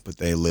 Yeah, but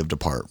they lived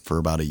apart for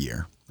about a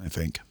year, I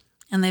think.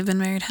 And they've been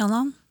married how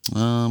long?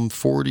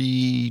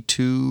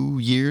 42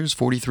 years,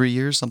 43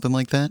 years, something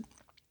like that.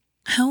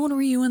 How old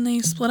were you when they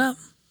split up?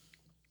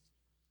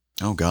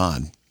 Oh,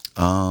 God.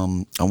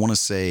 I want to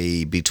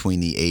say between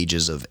the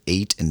ages of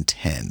 8 and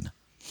 10.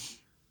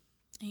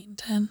 8 and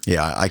 10.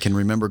 Yeah, I can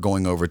remember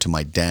going over to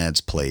my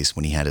dad's place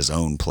when he had his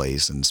own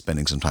place and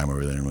spending some time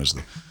over there, and it was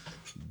the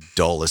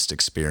dullest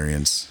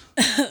experience.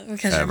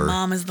 Because Ever. your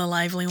mom is the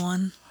lively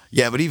one.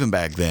 Yeah, but even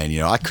back then, you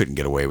know, I couldn't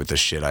get away with the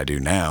shit I do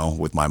now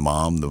with my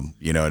mom.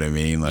 You know what I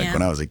mean? Like Yeah.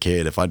 when I was a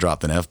kid, if I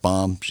dropped an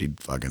F-bomb, she'd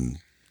fucking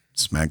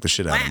smack the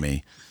shit out of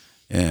me.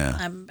 Yeah.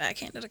 I've been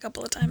backhanded a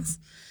couple of times.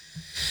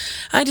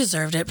 I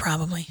deserved it,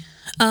 probably.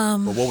 But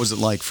what was it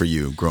like for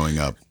you growing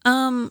up?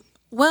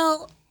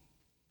 Well,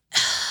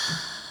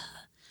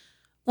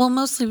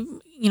 mostly,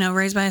 you know,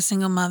 raised by a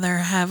single mother,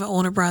 have an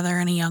older brother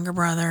and a younger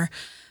brother.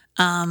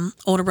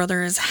 Older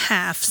brother is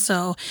half,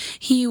 so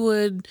he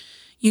would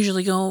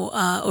usually go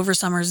over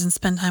summers and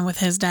spend time with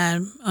his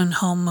dad and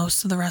home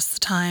most of the rest of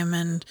the time.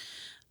 And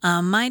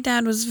my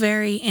dad was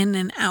very in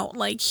and out.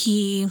 Like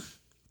he'd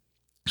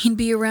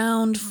be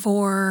around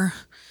for,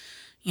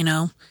 you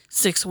know,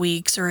 6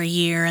 weeks or a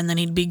year, and then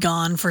he'd be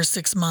gone for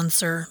 6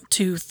 months or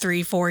 2,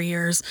 3, 4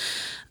 years.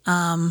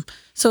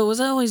 So it was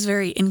always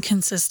very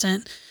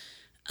inconsistent.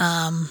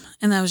 And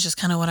that was just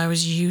kind of what I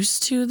was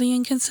used to, the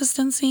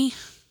inconsistency.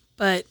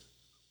 But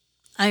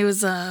I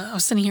was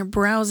sitting here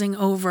browsing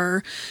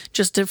over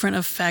just different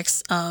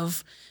effects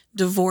of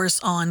divorce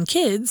on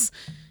kids,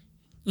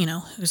 you know,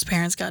 whose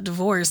parents got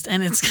divorced.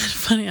 And it's kind of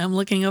funny. I'm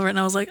looking over it and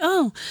I was like,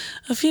 oh,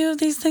 a few of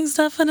these things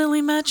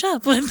definitely match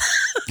up with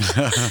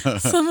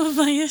some of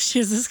my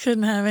issues. This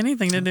couldn't have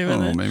anything to do with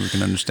Oh, it. maybe we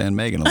can understand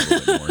Megan a little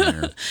bit more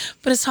here.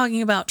 But it's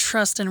talking about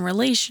trust in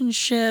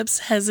relationships,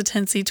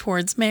 hesitancy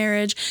towards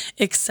marriage,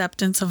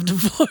 acceptance of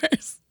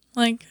divorce.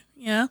 Like,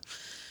 yeah.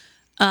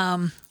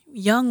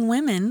 Young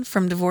women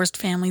from divorced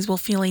families will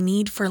feel a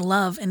need for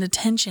love and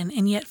attention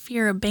and yet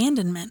fear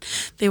abandonment.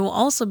 They will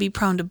also be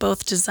prone to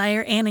both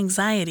desire and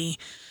anxiety,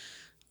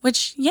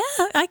 which, yeah,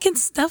 I can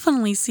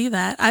definitely see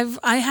that.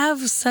 I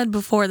have said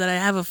before that I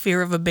have a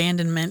fear of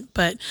abandonment,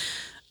 but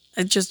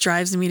it just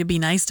drives me to be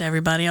nice to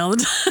everybody all the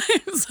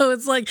time. So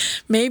it's like,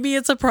 maybe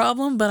it's a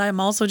problem, but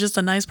I'm also just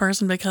a nice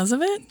person because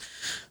of it.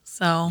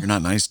 So You're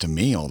not nice to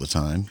me all the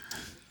time.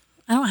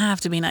 I don't have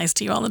to be nice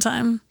to you all the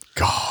time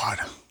God.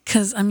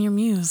 because I'm your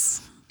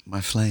muse.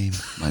 My flame,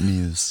 my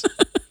muse.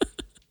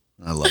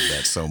 I love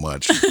that so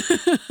much.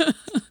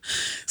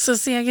 So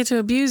see, I get to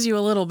abuse you a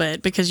little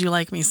bit because you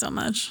like me so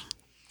much.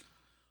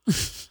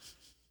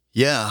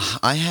 Yeah,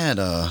 I had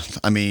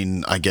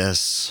I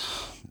guess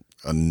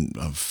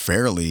a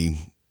fairly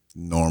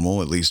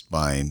normal, at least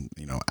by,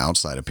 you know,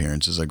 outside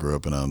appearances. I grew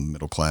up in a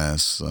middle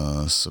class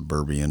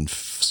suburbia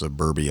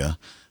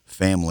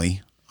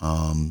family.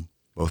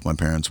 Both my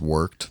parents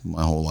worked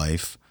my whole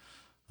life.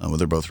 Well,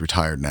 they're both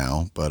retired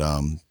now, but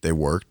they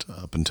worked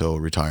up until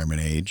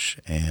retirement age.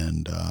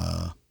 And,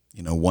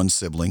 one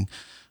sibling,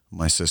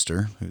 my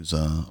sister, who's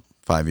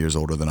 5 years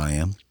older than I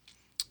am.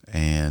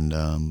 And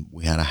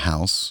we had a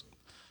house,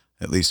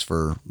 at least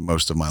for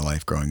most of my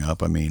life growing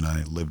up. I mean,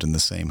 I lived in the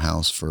same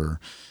house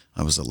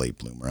I was a late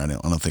bloomer. I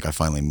don't think I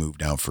finally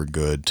moved out for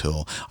good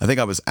till, I think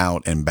I was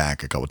out and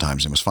back a couple of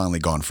times and was finally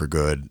gone for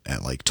good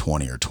at like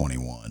 20 or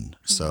 21. Mm-hmm.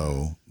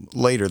 So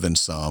later than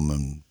some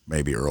and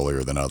maybe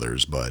earlier than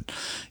others. But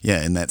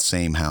yeah, in that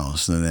same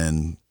house. And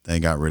then they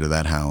got rid of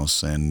that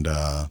house and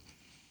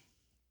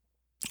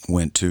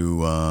went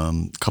to a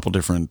couple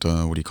different,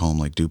 what do you call them,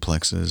 like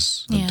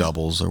duplexes,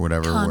 doubles or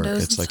whatever. Condos where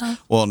it's and like,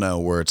 stuff?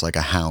 where it's like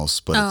a house,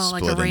 but it's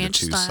like split a into ranch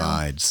two style.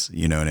 sides.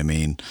 You know what I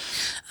mean?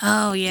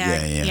 Oh, yeah.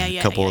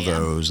 A couple of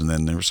those. And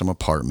then there were some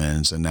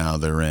apartments, and now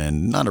they're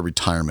in not a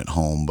retirement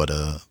home, but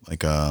a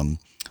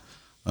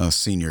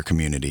senior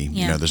community.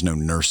 Yeah. You know, there's no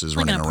nurses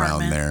Like an running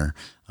around apartment.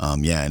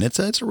 there. And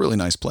it's a really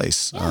nice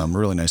place. A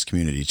really nice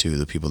community too.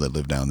 The people that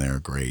live down there are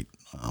great.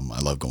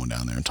 I love going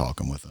down there and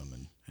talking with them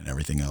and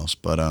everything else.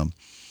 But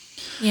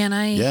Yeah, and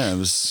it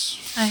was.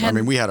 I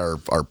mean, we had our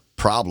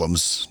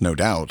problems, no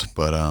doubt,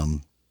 but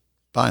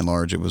by and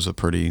large, it was a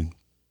pretty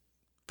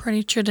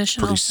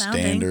traditional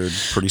sounding.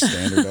 pretty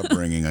standard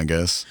upbringing, I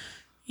guess.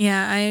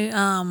 Yeah,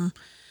 I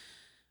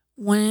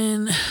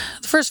when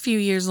the first few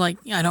years, like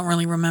I don't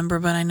really remember,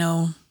 but I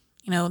know,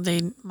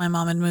 my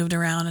mom had moved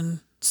around and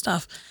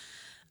stuff,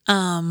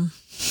 and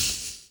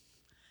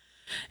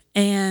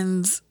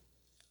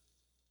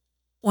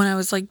when I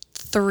was like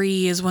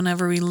 3 is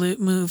whenever we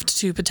moved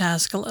to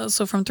Pataskala.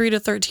 So from 3 to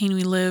 13,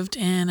 we lived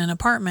in an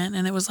apartment,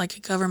 and it was like a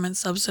government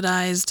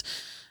subsidized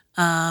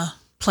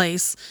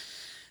place.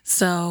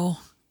 So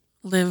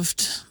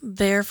lived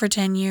there for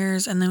 10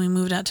 years, and then we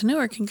moved out to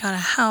Newark and got a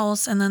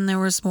house, and then there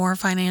was more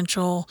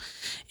financial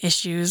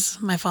issues.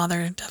 My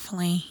father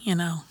definitely,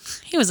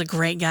 he was a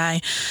great guy.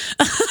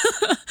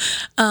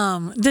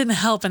 Didn't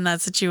help in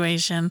that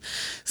situation.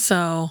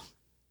 So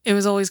it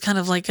was always kind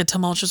of like a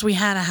tumultuous. We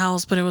had a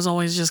house, but it was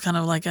always just kind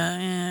of like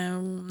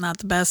not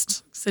the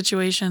best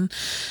situation.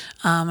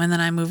 And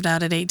then I moved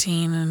out at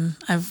 18, and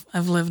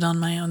I've lived on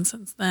my own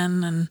since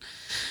then. And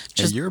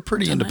just you're a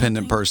pretty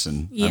independent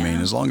person. Yeah. I mean,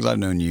 as long as I've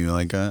known you,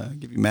 I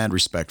give you mad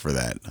respect for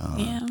that.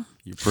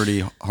 You're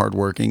pretty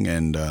hardworking,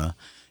 and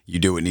you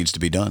do what needs to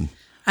be done.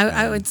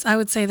 I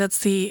would say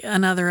that's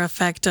another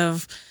effect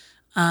of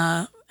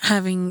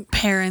having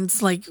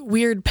parents, like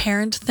weird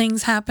parent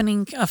things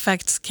happening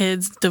affects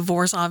kids.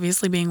 Divorce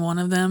obviously being one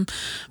of them.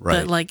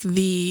 Right. But like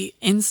the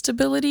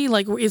instability,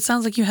 like it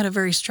sounds like you had a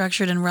very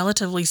structured and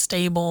relatively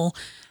stable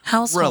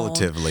household.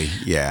 Relatively,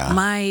 yeah.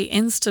 My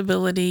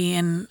instability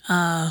and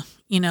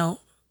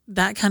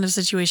that kind of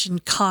situation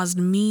caused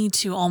me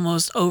to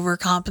almost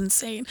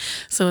overcompensate.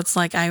 So it's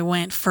like I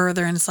went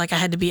further, and it's like I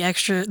had to be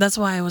extra. That's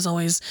why I was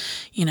always,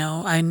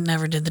 I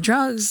never did the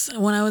drugs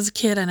when I was a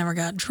kid. I never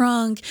got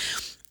drunk.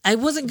 I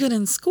wasn't good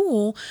in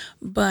school,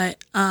 but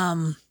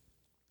I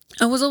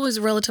was always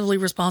relatively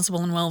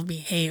responsible and well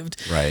behaved.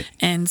 Right.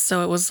 And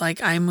so it was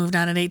like I moved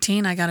out at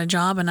 18, I got a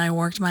job, and I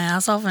worked my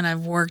ass off, and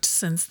I've worked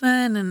since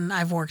then, and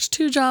I've worked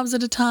 2 jobs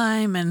at a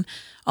time, and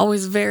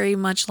always very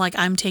much like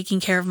I'm taking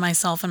care of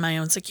myself and my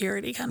own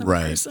security kind of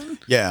person.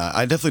 Yeah,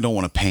 I definitely don't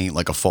want to paint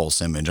like a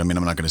false image. I mean,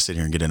 I'm not going to sit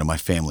here and get into my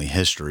family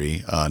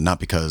history, not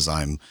because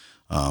I'm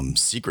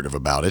secretive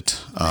about it,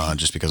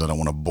 just because I don't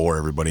want to bore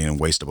everybody and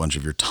waste a bunch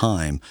of your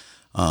time.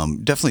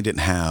 Definitely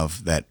didn't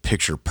have that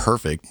picture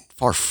perfect,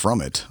 far from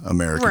it,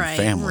 American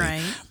family.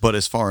 Right. But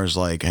as far as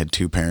like, I had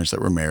 2 parents that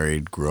were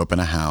married, grew up in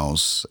a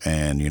house,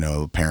 and,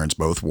 parents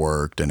both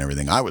worked and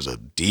everything. I was a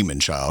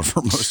demon child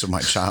for most of my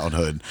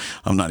childhood.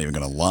 I'm not even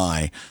going to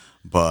lie.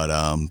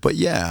 But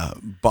yeah,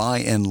 by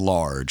and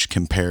large,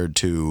 compared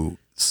to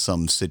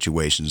some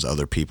situations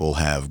other people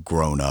have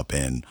grown up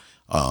in,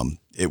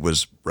 it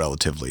was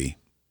relatively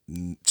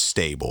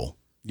stable,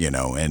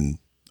 and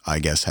I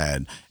guess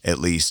had at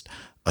least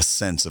a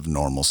sense of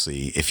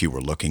normalcy if you were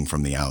looking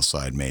from the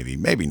outside.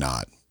 Maybe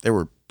not. There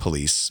were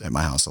police at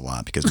my house a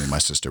lot because me and my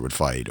sister would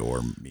fight,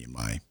 or me and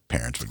my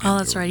parents would get Oh,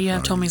 that's right. You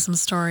have told me some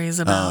stories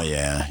about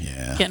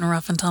getting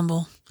rough and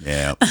tumble.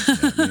 Yeah,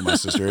 me and my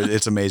sister.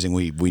 It's amazing.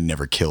 We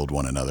never killed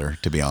one another,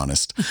 to be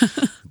honest.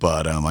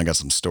 But I got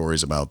some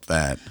stories about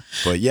that.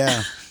 But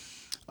yeah,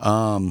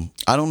 I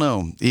don't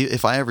know.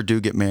 If I ever do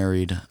get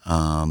married,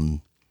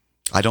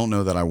 I don't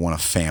know that I want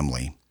a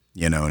family.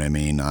 You know what I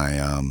mean?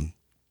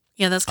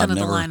 Yeah, that's kind of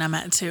the line I'm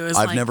at too.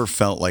 I've never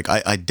felt like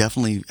I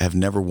definitely have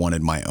never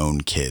wanted my own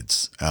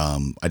kids.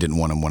 I didn't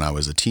want them when I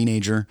was a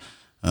teenager.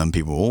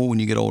 People, when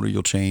you get older,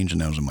 you'll change.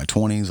 And I was in my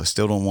 20s. I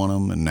still don't want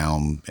them. And now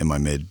I'm in my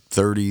mid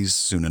 30s,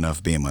 soon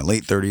enough be in my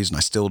late 30s. And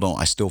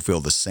I still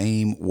feel the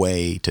same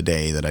way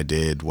today that I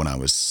did when I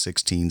was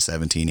 16,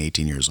 17,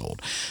 18 years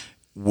old.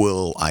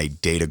 Will I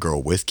date a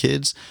girl with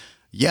kids?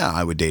 Yeah,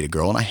 I would date a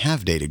girl. And I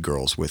have dated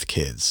girls with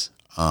kids.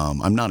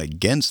 I'm not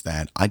against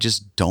that. I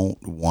just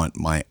don't want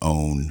my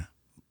own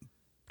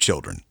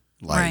children.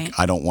 Like, Right.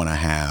 I don't want to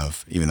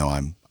have, even though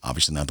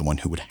obviously not the one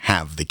who would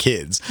have the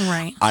kids.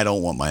 Right. I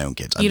don't want my own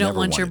kids. You don't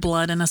want your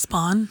blood in a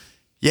spawn?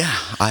 Yeah,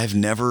 I've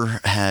never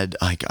had,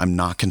 I'm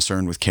not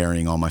concerned with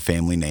carrying on my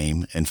family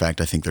name. In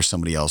fact, I think there's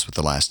somebody else with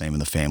the last name in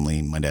the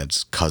family, my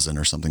dad's cousin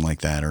or something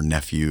like that, or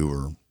nephew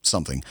or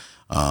something.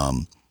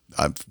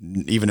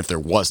 Even if there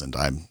wasn't,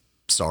 I'm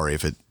sorry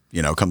if it,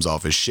 comes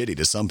off as shitty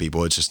to some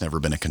people. It's just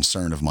never been a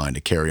concern of mine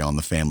to carry on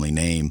the family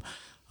name.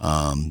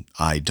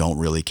 I don't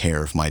really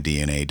care if my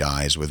DNA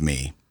dies with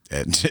me.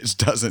 It just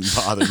doesn't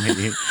bother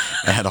me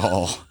at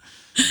all.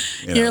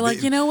 You're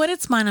like, you know what?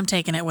 It's mine. I'm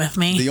taking it with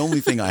me. The only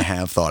thing I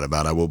have thought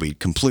about, I will be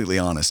completely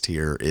honest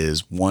here,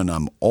 is when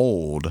I'm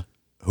old,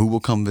 who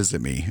will come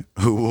visit me?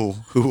 Who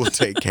will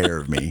take care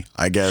of me?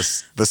 I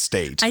guess the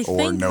state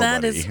or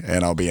nobody,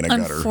 and I'll be in a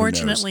gutter.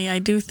 Unfortunately, I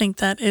do think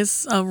that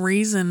is a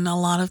reason a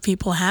lot of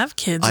people have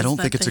kids. I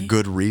don't think it's a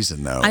good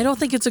reason, though. I don't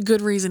think it's a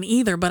good reason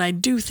either, but I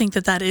do think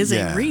that is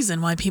a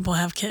reason why people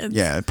have kids.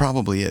 Yeah, it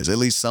probably is. At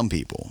least some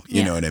people.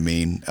 You know what I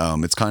mean?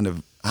 It's kind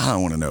of, I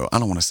don't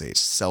want to say it's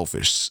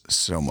selfish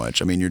so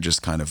much. I mean, you're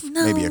just kind of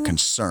maybe a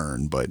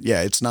concern, but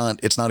yeah, it's not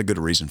a good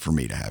reason for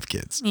me to have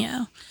kids.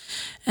 Yeah.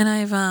 And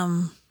I've,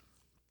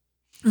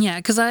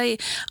 because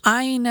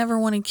I never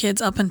wanted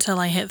kids up until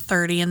I hit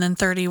 30, and then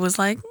 30 was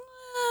like,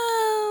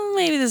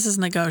 maybe this is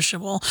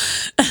negotiable.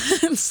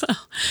 And so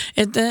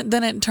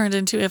then it turned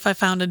into, if I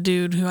found a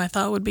dude who I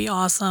thought would be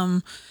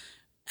awesome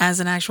as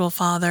an actual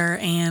father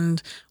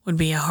and would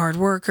be a hard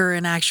worker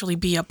and actually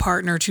be a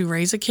partner to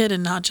raise a kid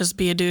and not just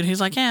be a dude who's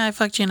like, yeah, I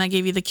fucked you and I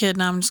gave you the kid,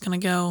 now I'm just going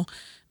to go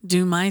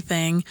do my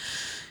thing,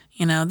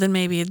 then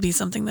maybe it'd be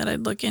something that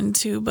I'd look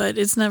into. But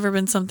it's never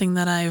been something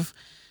that I've,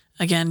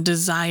 again,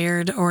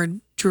 desired or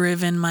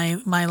driven my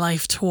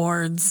life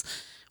towards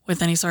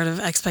with any sort of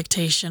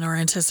expectation or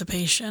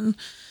anticipation.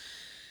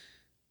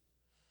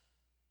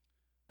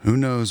 Who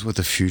knows what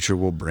the future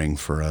will bring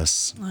for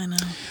us? I know.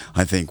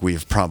 I think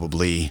we've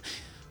probably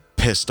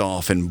pissed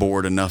off and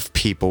bored enough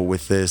people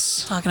with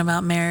this. Talking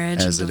about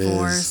marriage and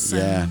divorce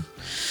and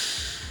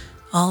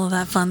all of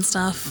that fun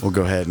stuff. We'll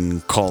go ahead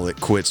and call it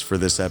quits for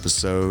this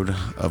episode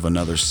of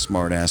Another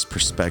Smartass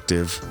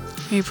Perspective.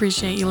 We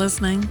appreciate you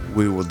listening.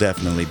 We will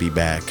definitely be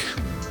back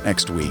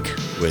next week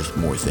with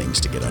more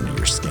things to get under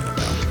your skin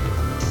about.